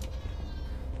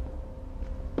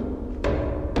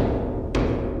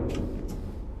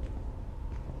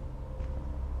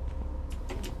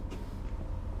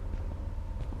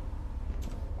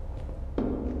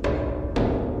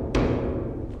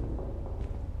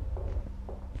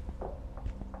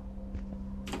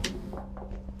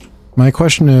 My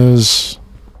question is,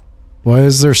 why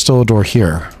is there still a door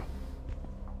here?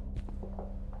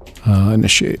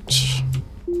 Initiate.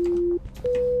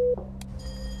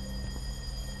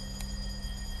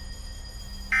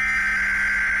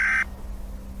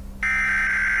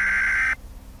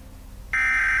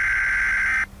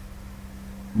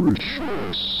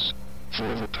 Rejoice,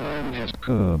 for the time has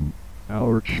come.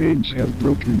 Our chains have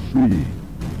broken free.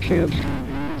 Can't you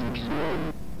hear the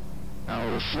drum?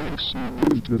 Our flanks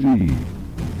move to thee.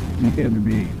 The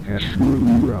enemy has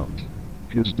surely rout.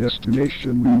 His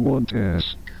destination we won't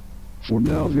ask. For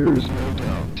now there is no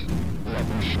doubt that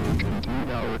we shall complete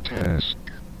our task.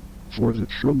 For the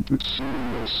trumpet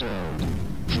soon will sound,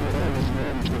 for all of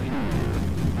men to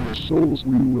hear. Your souls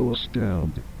we will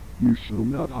astound. You shall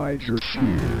not hide your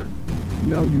fear.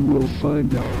 Now you will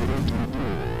find our little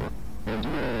door, and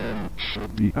man shall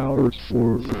be ours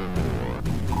forevermore.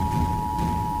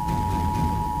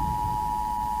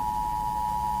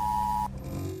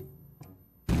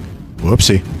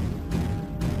 Whoopsie.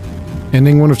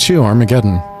 Ending 1 of 2,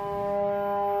 Armageddon.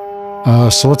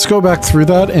 So let's go back through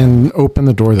that and open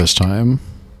the door this time.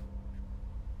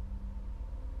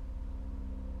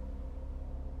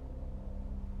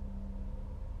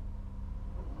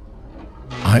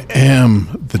 I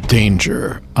am the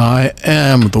danger. I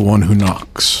am the one who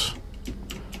knocks.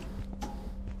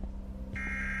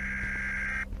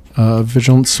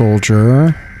 Vigilant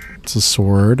soldier. It's a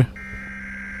sword.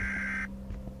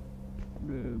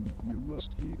 Men, you must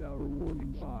heed our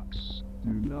warning box.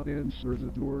 Do not answer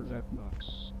the door that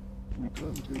knocks. We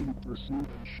come to you pursuit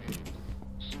and shade.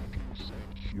 Seeking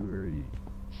sanctuary.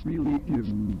 Freely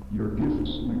given, your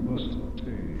gifts we must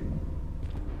obtain.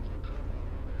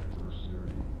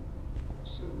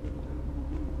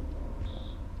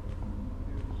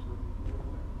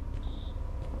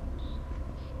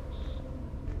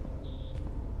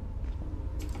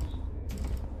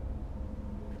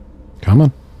 Come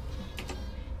on.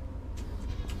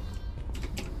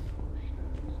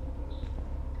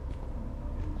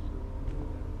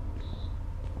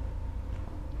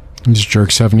 These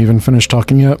jerks haven't even finished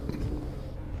talking yet.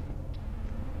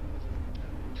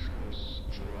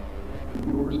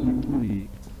 Yours we plead.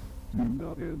 Do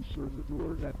not answer the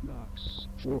door that knocks,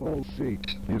 for all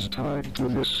fate is tied to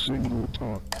this single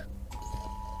talk.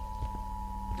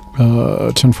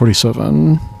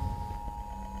 1047.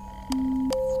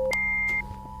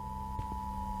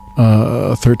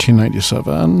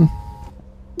 1397.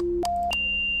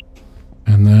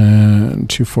 And then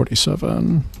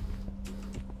 247.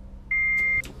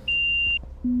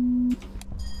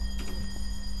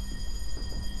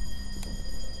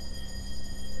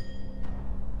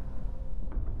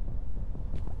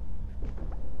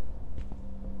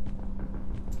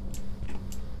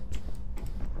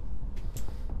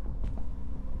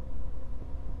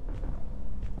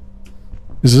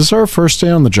 Is this our first day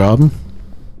on the job?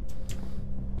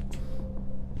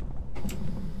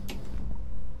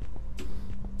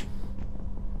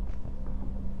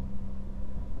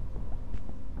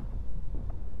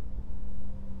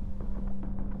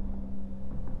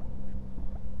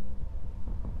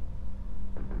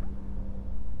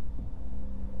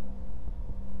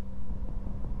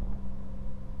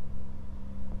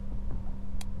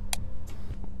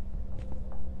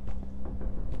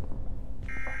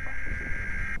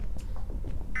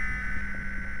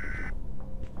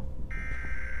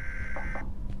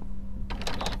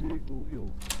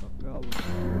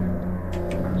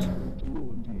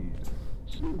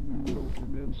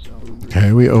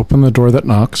 Okay, we open the door that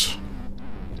knocks.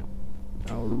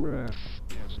 Our wrath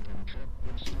has been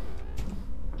kept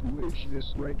to wage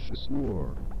this righteous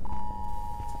war.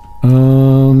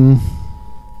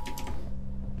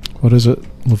 What is it?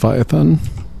 Leviathan?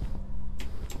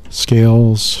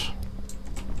 Scales.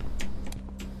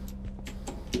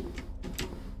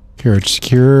 Carriage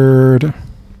secured.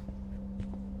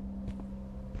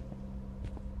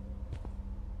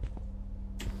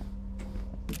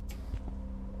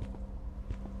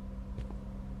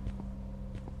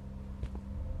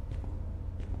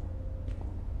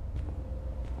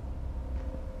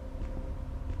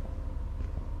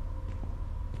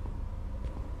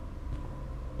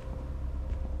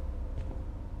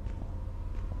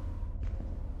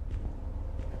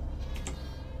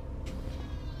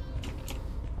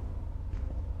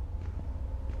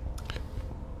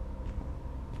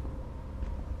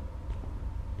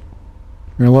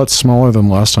 You're a lot smaller than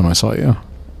last time I saw you.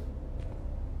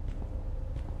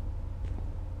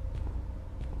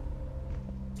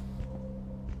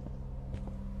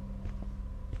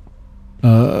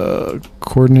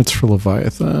 Coordinates for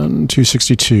Leviathan,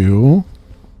 262.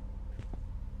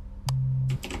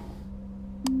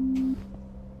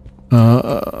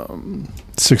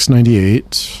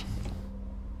 698.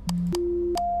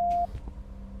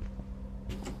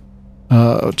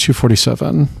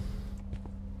 247.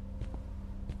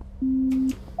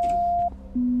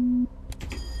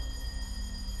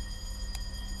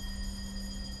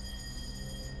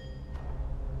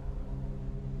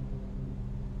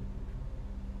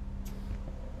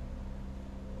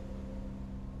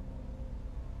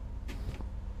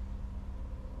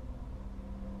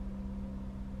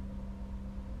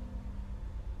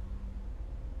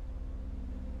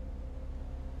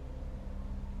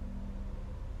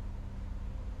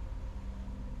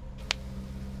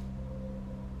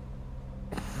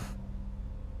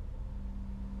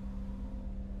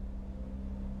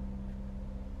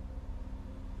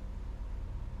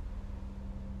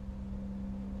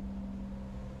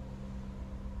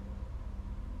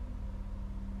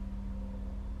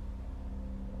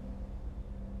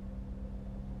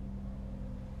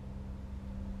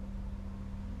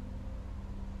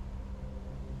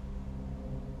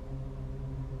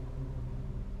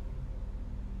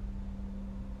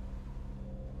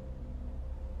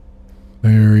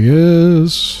 There he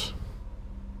is.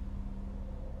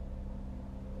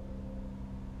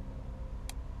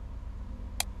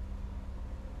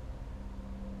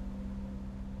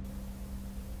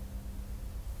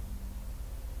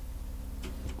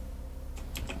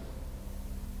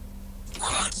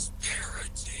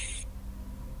 Prosperity.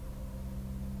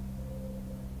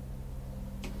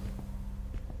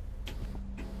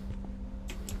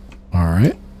 All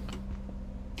right.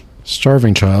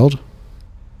 Starving child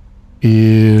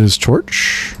is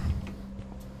Torch.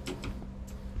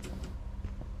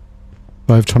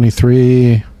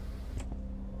 523.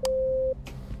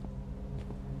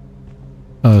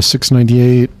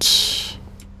 698.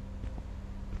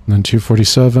 And then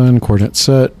 247. Coordinate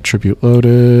set. Tribute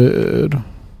loaded.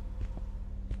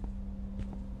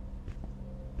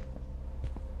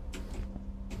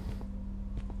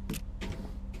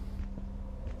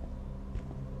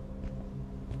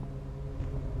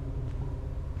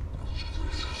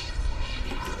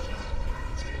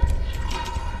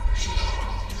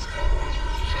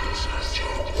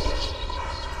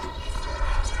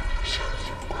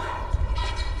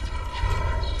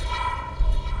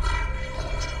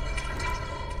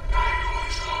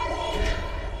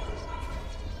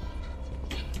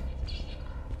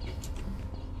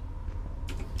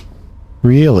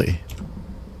 Really?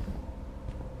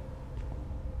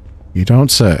 You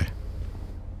don't say.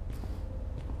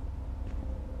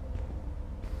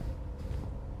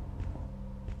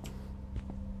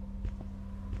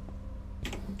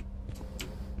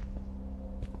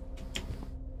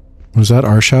 Was that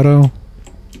our shadow?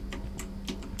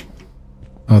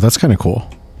 Oh, that's kind of cool.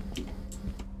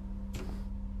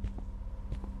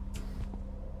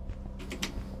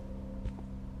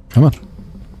 Come on.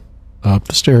 Up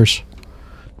the stairs.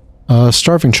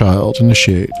 Starving child,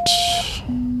 initiate.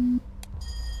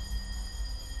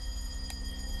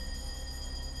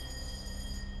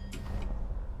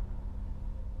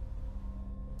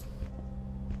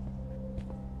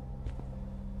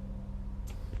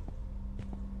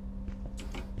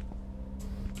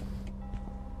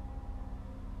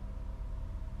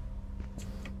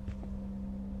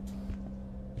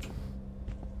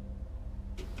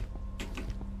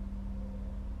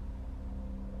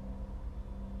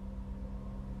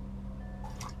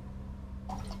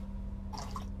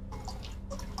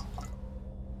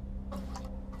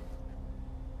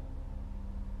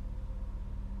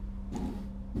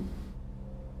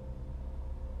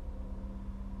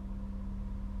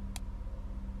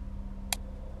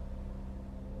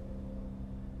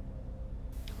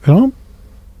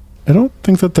 I don't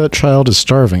think that that child is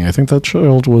starving. I think that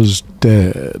child was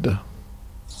dead.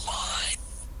 What?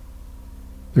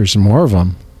 There's more of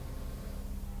them.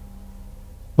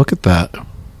 Look at that.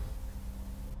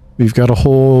 We've got a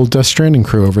whole Death Stranding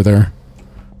crew over there.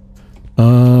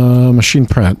 Machine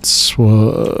Prince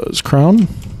was Crown.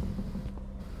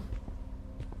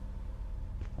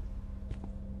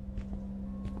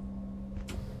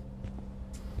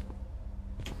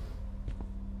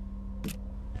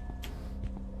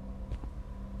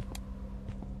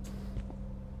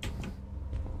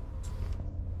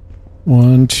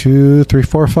 One, two, three,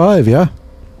 four, five, yeah.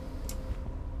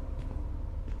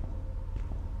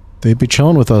 They'd be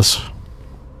chilling with us.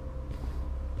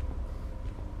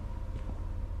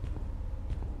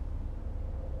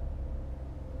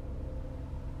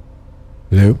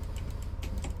 Hello?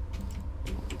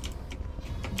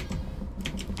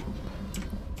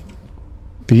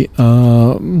 The,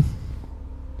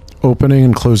 opening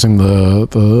and closing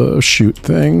the chute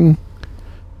thing.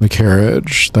 The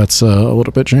carriage, that's a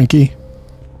little bit janky.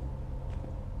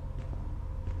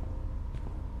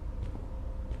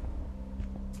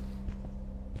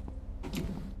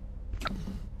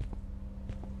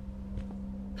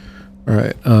 All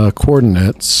right,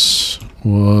 coordinates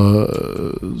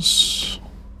was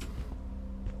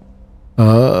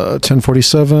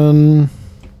 1047,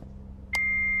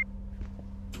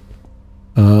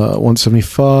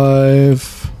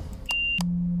 175.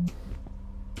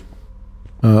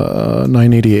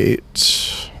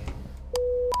 988.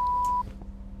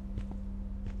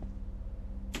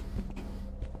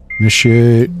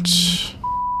 Initiate.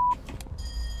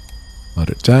 Let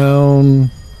it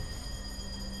down.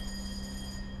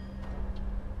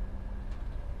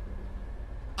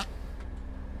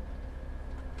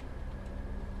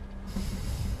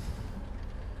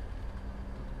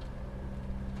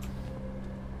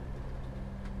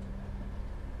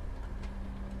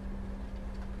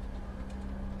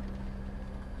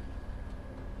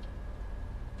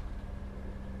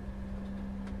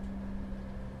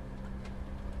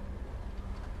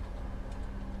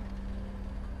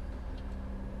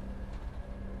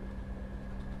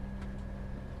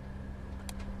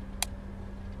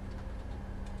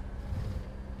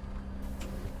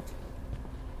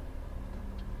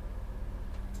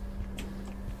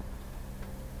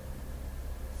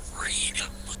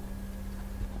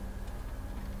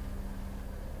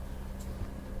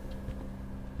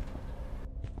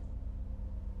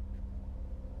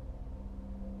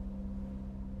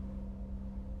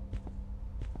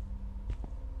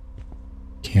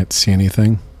 Can't see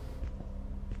anything.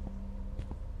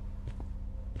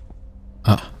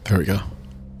 Ah, there we go.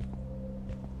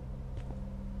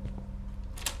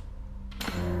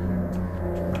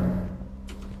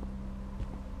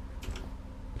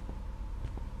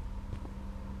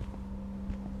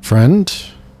 Friend?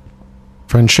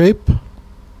 Friend shape?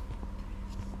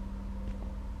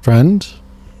 Friend?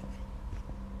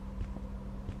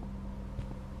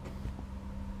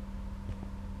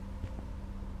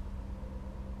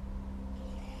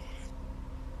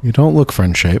 You don't look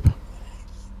friend shape.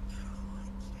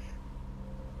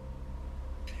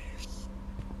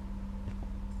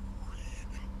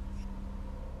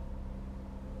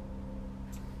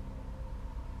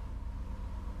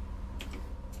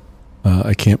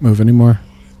 I can't move anymore.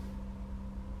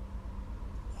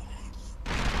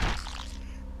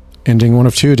 Ending one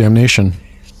of two, damnation.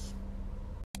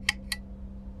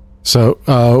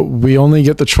 So, we only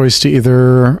get the choice to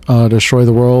either destroy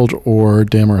the world or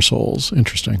damn our souls.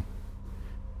 Interesting.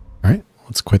 Alright,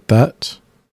 let's quit that.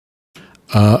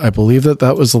 I believe that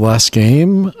that was the last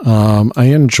game. I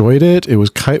enjoyed it. It was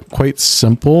quite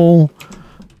simple.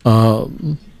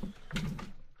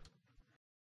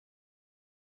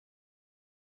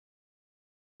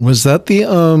 Was that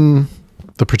the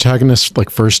protagonist, like,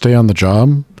 first day on the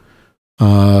job?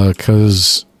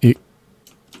 'Cause it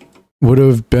would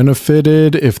have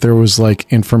benefited if there was,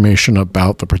 like, information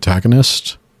about the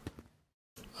protagonist.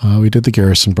 We did the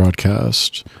Garrison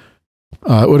Broadcast.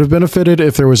 It would have benefited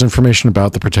if there was information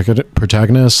about the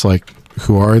protagonist, like,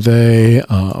 who are they?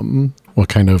 What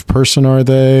kind of person are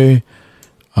they?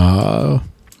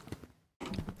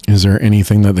 Is there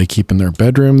anything that they keep in their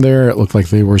bedroom there? It looked like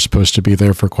they were supposed to be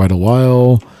there for quite a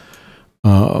while.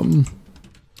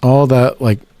 All that,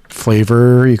 like,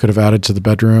 flavor you could have added to the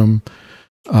bedroom.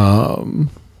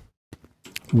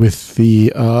 With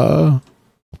the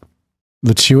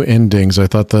two endings, I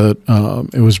thought that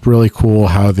it was really cool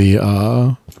how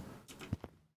the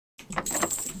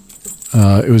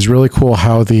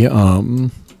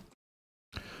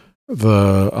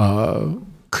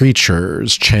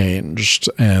creatures changed,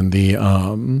 and the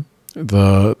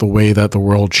the way that the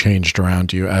world changed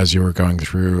around you as you were going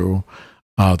through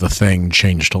the thing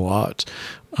changed a lot.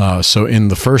 So in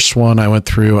the first one I went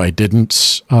through, I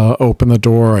didn't open the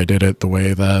door. I did it the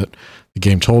way that the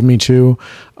game told me to,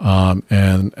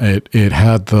 and it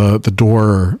had the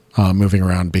door moving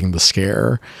around being the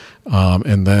scare,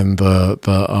 and then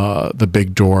the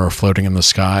big door floating in the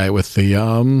sky with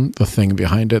the thing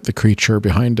behind it, the creature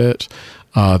behind it.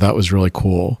 That was really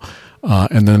cool.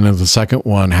 And then in the second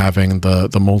one, having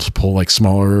the multiple like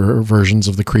smaller versions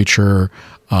of the creature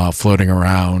floating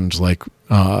around, like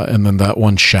and then that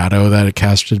one shadow that it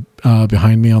casted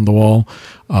behind me on the wall,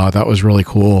 that was really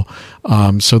cool.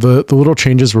 So the little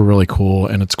changes were really cool,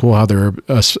 and it's cool how there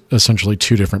are essentially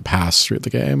two different paths through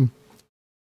the game.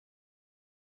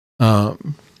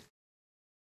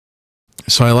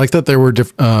 So I like that there were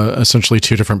essentially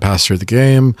two different paths through the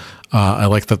game. I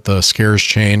like that the scares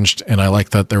changed, and I like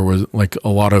that there was like a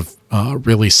lot of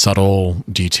really subtle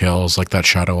details, like that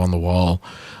shadow on the wall.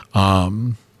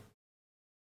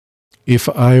 If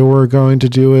I were going to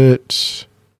do it,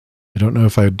 I don't know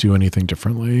if I would do anything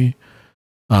differently.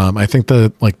 I think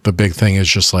that like the big thing is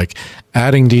just like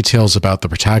adding details about the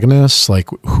protagonists, like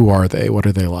who are they, what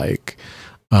are they like.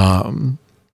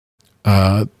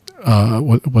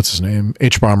 What's his name?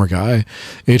 H-Bomber Guy.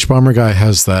 H-Bomber Guy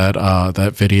has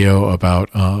that video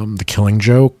about the Killing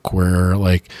Joke, where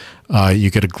like you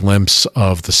get a glimpse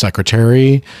of the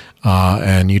secretary,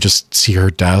 and you just see her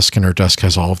desk, and her desk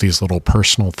has all of these little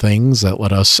personal things that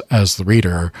let us as the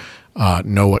reader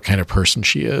know what kind of person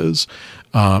she is.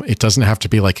 It doesn't have to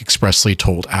be like expressly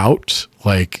told out.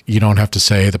 Like you don't have to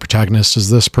say the protagonist is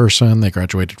this person, they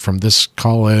graduated from this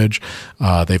college,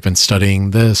 they've been studying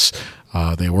this,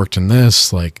 they worked in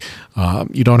this. Like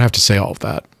you don't have to say all of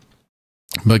that,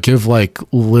 but give like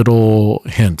little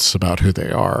hints about who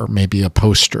they are, maybe a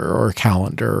poster or a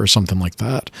calendar or something like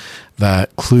that,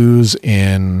 that clues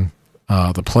in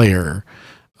the player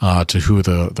to who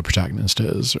the protagonist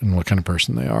is and what kind of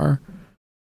person they are.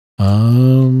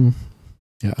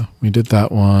 Yeah, we did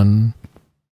that one.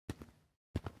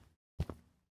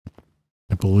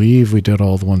 I believe we did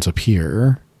all the ones up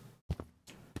here.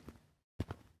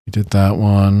 We did that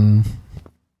one.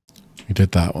 We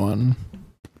did that one.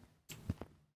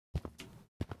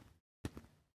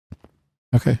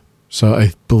 Okay, so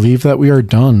I believe that we are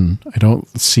done. I don't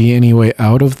see any way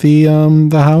out of the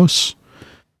house,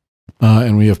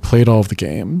 and we have played all of the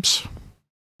games.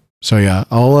 So yeah,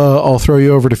 I'll throw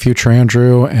you over to Future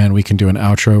Andrew, and we can do an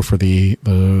outro for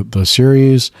the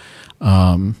series.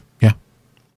 Yeah.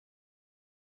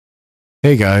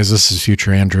 Hey guys, this is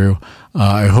Future Andrew.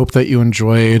 I hope that you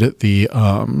enjoyed the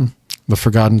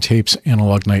Forgotten Tapes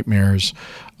Analog Nightmares.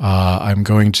 I'm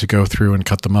going to go through and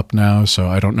cut them up now, so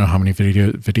I don't know how many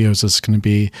videos this is going to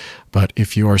be, but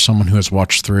if you are someone who has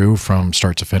watched through from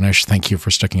start to finish, thank you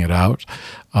for sticking it out.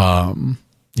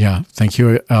 Yeah, thank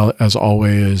you as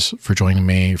always for joining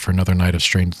me for another night of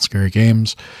strange and scary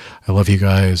games. I love you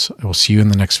guys. I will see you in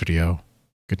the next video.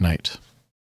 Good night.